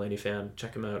John Mulaney fan,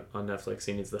 check him out on Netflix.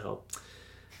 He needs the help.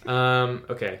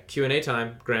 Okay, Q&A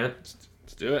time. Grant,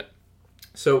 let's do it.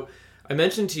 So I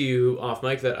mentioned to you off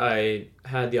mic that I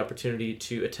had the opportunity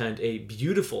to attend a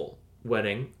beautiful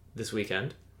wedding this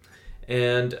weekend,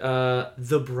 and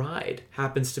the bride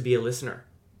happens to be a listener.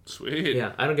 Sweet.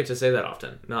 Yeah, I don't get to say that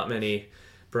often. Not many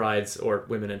brides or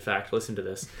women, in fact, listen to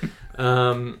this.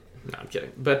 No, I'm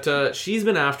kidding. But she's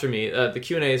been after me. The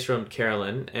Q&A is from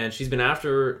Carolyn, and she's been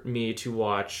after me to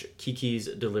watch Kiki's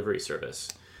Delivery Service.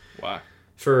 Wow.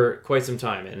 For quite some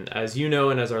time. And as you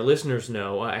know, and as our listeners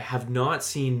know, I have not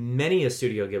seen many a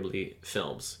Studio Ghibli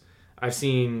films. What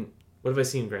have I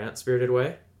seen, Grant? Spirited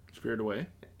Away? Spirited Away.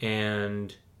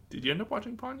 And... Did you end up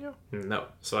watching Ponyo? No.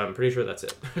 So I'm pretty sure that's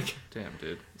it. Damn,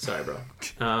 dude. Sorry, bro.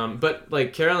 But,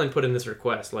 like, Carolyn put in this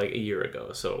request, like, a year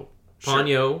ago. So, Ponyo,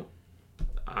 sure.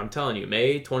 I'm telling you,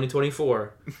 May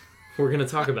 2024, we're going to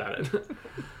talk about it.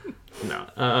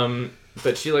 No.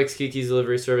 But she likes Kiki's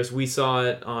Delivery Service. We saw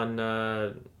it on,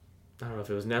 I don't know if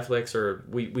it was Netflix or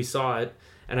we saw it.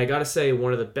 And I gotta say,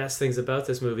 one of the best things about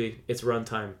this movie, it's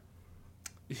runtime.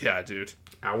 Yeah, dude.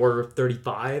 Hour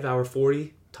 35, hour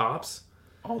 40, tops.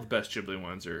 All the best Ghibli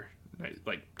ones are,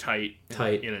 like, tight,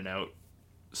 in and out.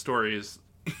 Stories,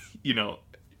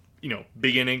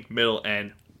 beginning, middle,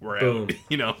 end, we're Boom.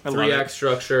 out. 3-act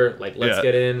structure, like, let's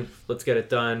get in, let's get it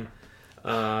done.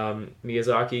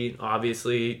 Miyazaki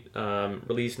obviously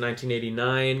released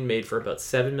 1989, made for about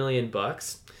 $7 million.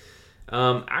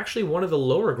 Actually one of the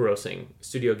lower grossing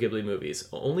Studio Ghibli movies.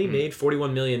 Only made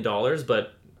 $41 million,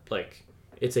 but like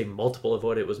it's a multiple of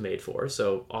what it was made for,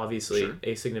 so obviously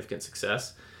a significant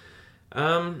success.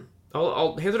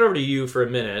 I'll hand it over to you for a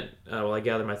minute while I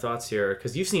gather my thoughts here,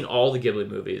 because you've seen all the Ghibli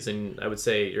movies, and I would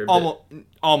say you're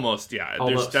almost, yeah.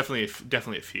 Almost. There's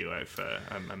definitely a few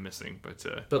I'm missing, but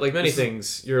like many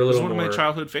things, you're a little more. This is one of my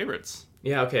childhood favorites.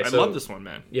 Yeah, okay. I love this one,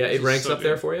 man. Yeah, it ranks up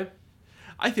there for you.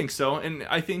 I think so, and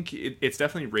I think it's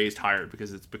definitely raised higher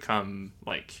because it's become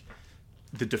like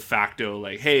the de facto,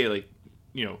 like, hey, like,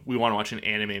 we want to watch an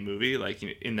anime movie, like,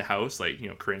 in the house, like,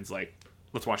 Corinne's like,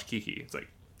 let's watch Kiki. It's like,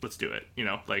 let's do it.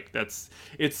 Like,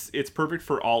 it's perfect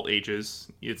for all ages.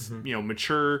 It's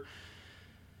mature.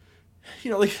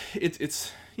 Like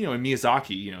it's in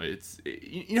Miyazaki. It's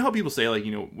how people say, like,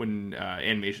 when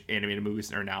animated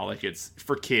movies are now, like, it's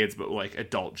for kids, but like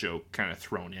adult joke kind of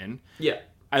thrown in. Yeah.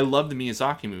 I love the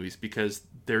Miyazaki movies because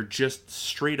they're just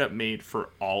straight up made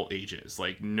for all ages.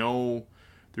 Like,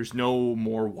 there's no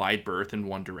more wide berth in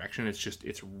one direction.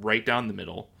 It's right down the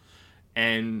middle.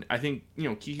 And I think,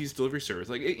 Kiki's delivery service,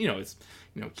 like, it's,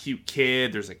 cute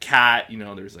kid, there's a cat,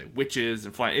 there's like witches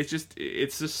and flying. It's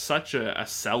just such a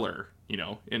seller,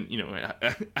 and,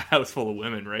 a house full of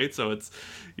women, right? So it's,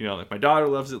 like my daughter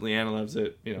loves it, Leanna loves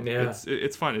it,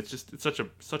 it's fun. It's such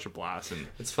a blast. And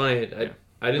it's funny.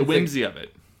 I didn't the whimsy of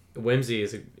it. Whimsy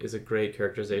is a great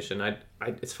characterization.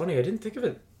 It's funny. I didn't think of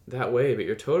it that way, but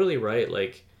you're totally right.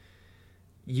 Like,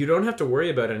 you don't have to worry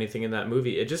about anything in that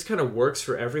movie. It just kind of works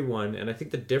for everyone. And I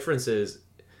think the difference is,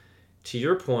 to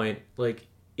your point, like,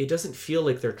 it doesn't feel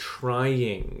like they're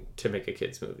trying to make a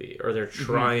kids movie or they're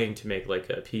trying to make like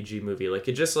a PG movie. Like,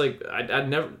 it just like,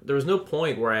 there was no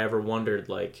point where I ever wondered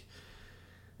like,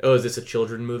 oh, is this a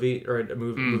children movie or a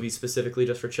movie specifically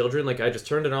just for children? Like, I just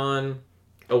turned it on,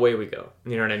 away we go.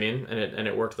 You know what I mean? And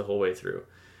it worked the whole way through.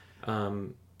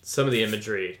 Some of the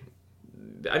imagery,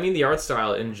 I mean, the art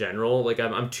style in general, like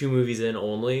I'm 2 movies in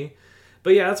only,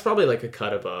 but yeah, it's probably like a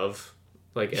cut above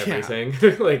like everything.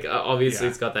 Yeah. Like obviously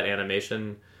it's got that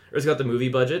animation, or it's got the movie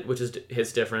budget, which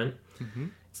hits different.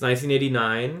 It's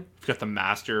 1989. It's got the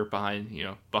master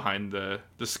behind the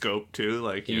scope too.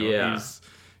 Like he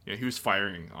was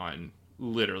firing on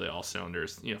literally all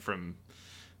cylinders. From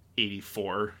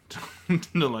 84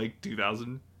 to like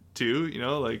 2002.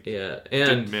 And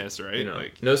didn't miss, right?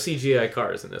 Like no CGI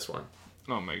cars in this one.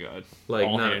 Oh my god! Like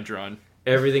all hand drawn.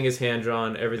 Everything is hand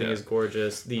drawn. Everything is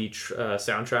gorgeous. The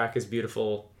soundtrack is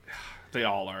beautiful. They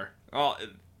all are. Oh,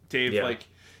 Dave, like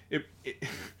it.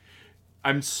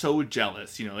 I'm so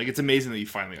jealous. Like it's amazing that you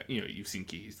finally, you've seen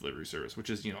Kiki's delivery service,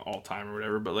 which is all time or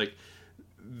whatever. But like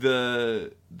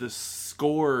the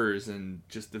scores and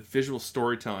just the visual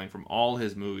storytelling from all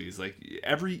his movies, like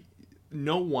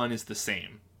no one is the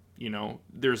same.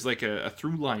 There's like a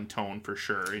through line tone for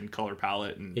sure in color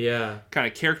palette and kind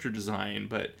of character design,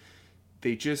 but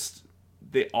they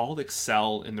all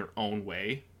excel in their own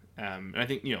way. And I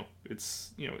think,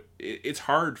 it's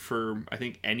hard for, I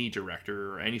think, any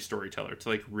director or any storyteller to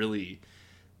like really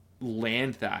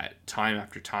land that time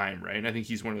after time. Right. And I think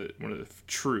he's one of the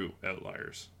true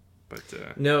outliers, but,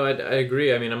 no, I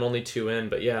agree. I mean, I'm only 2 in,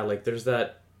 but yeah, like there's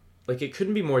that, like it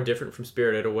couldn't be more different from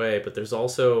Spirited Away, but there's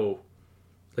also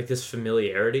like this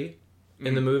familiarity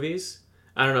in the movies.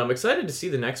 I don't know. I'm excited to see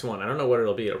the next one. I don't know what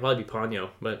it'll be. It'll probably be Ponyo,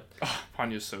 but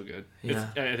Ponyo's so good. Yeah.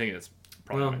 I think it's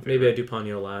probably my favorite. Maybe I do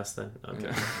Ponyo last then.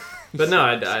 Okay. But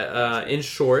no, in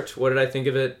short, what did I think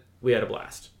of it? We had a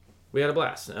blast.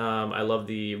 I love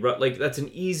that's an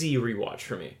easy rewatch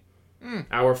for me.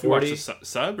 Hour 40. You watched the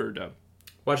sub or dub?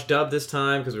 Watched dub this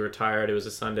time because we were tired. It was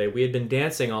a Sunday. We had been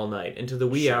dancing all night into the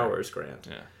wee hours, Grant.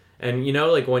 Yeah. And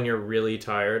like when you're really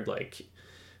tired, like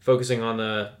focusing on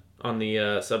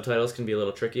the subtitles can be a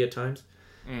little tricky at times.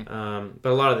 But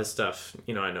a lot of this stuff,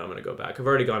 I know I'm going to go back. I've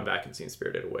already gone back and seen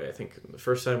Spirited Away. I think the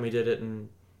first time we did it in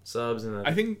subs, and then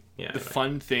I think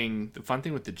fun thing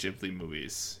with the Ghibli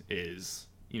movies is,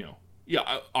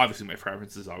 obviously my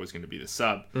preference is always going to be the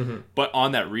sub, but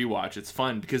on that rewatch, it's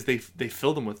fun because they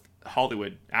fill them with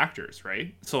Hollywood actors,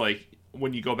 right? So like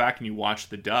when you go back and you watch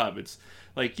the dub, it's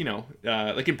like,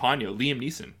 like in Ponyo, Liam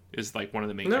Neeson is like one of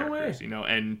the main characters,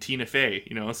 and Tina Fey,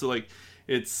 so like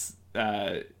it's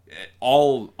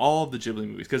all of the Ghibli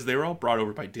movies, because they were all brought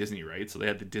over by Disney, right? So they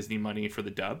had the Disney money for the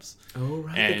dubs. Oh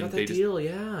right, and they got that deal.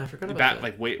 I forgot about that.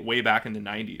 Like way back in the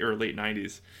 90s or late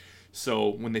 90s. So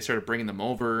when they started bringing them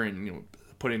over and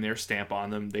putting their stamp on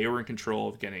them, they were in control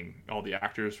of getting all the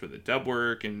actors for the dub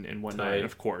work and whatnot. And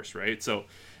of course, right? So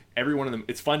every one of them,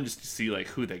 it's fun just to see like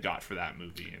who they got for that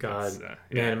movie. And God,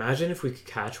 man, imagine if we could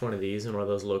catch one of these in one of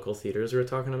those local theaters we were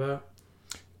talking about.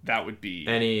 That would be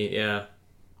that'd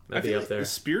be up there. The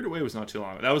Spirited Away was not too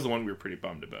long. That was the one we were pretty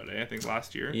bummed about, I think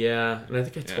last year. Yeah, and I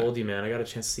think I told you, man, I got a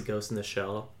chance to see Ghost in the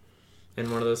Shell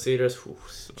in one of those theaters.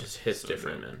 Just hits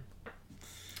different, man.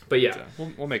 But yeah,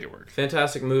 we'll make it work.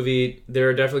 Fantastic movie. There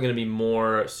are definitely going to be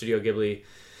more Studio Ghibli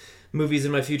movies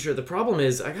in my future. The problem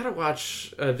is I gotta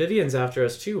watch Vivian's after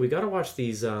us too. We gotta watch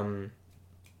these the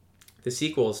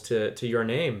sequels to Your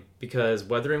Name, because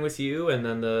Weathering with You and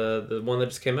then the one that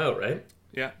just came out, right?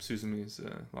 Yeah, Suzumi's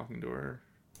locking the door,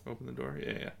 open the door.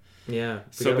 Yeah. We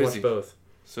so gotta busy. Watch both.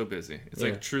 So busy. It's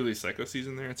like truly psycho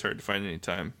season there. It's hard to find any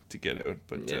time to get out,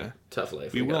 but tough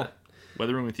life. We will.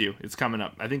 Weathering with You. It's coming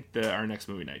up. I think our next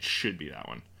movie night should be that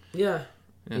one. Yeah.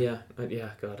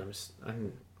 God,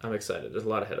 I'm excited. There's a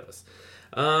lot ahead of us.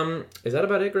 Is that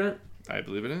about it, Grant? I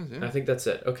believe it is. Yeah. I think that's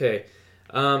it. Okay.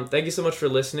 Thank you so much for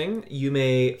listening. You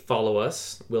may follow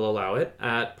us. We'll allow it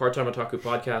at Part-Time Otaku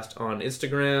Podcast on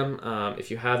Instagram.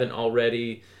 If you haven't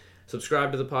already,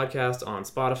 subscribe to the podcast on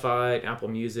Spotify, Apple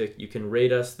Music. You can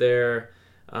rate us there.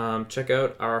 Check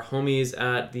out our homies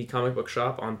at the Comic Book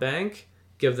Shop on Bank.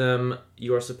 give them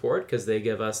your support because they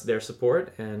give us their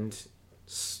support, and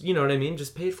you know what I mean?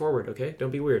 Just pay it forward, okay?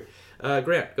 Don't be weird.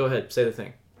 Grant, go ahead. Say the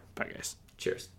thing. Bye, guys. Cheers.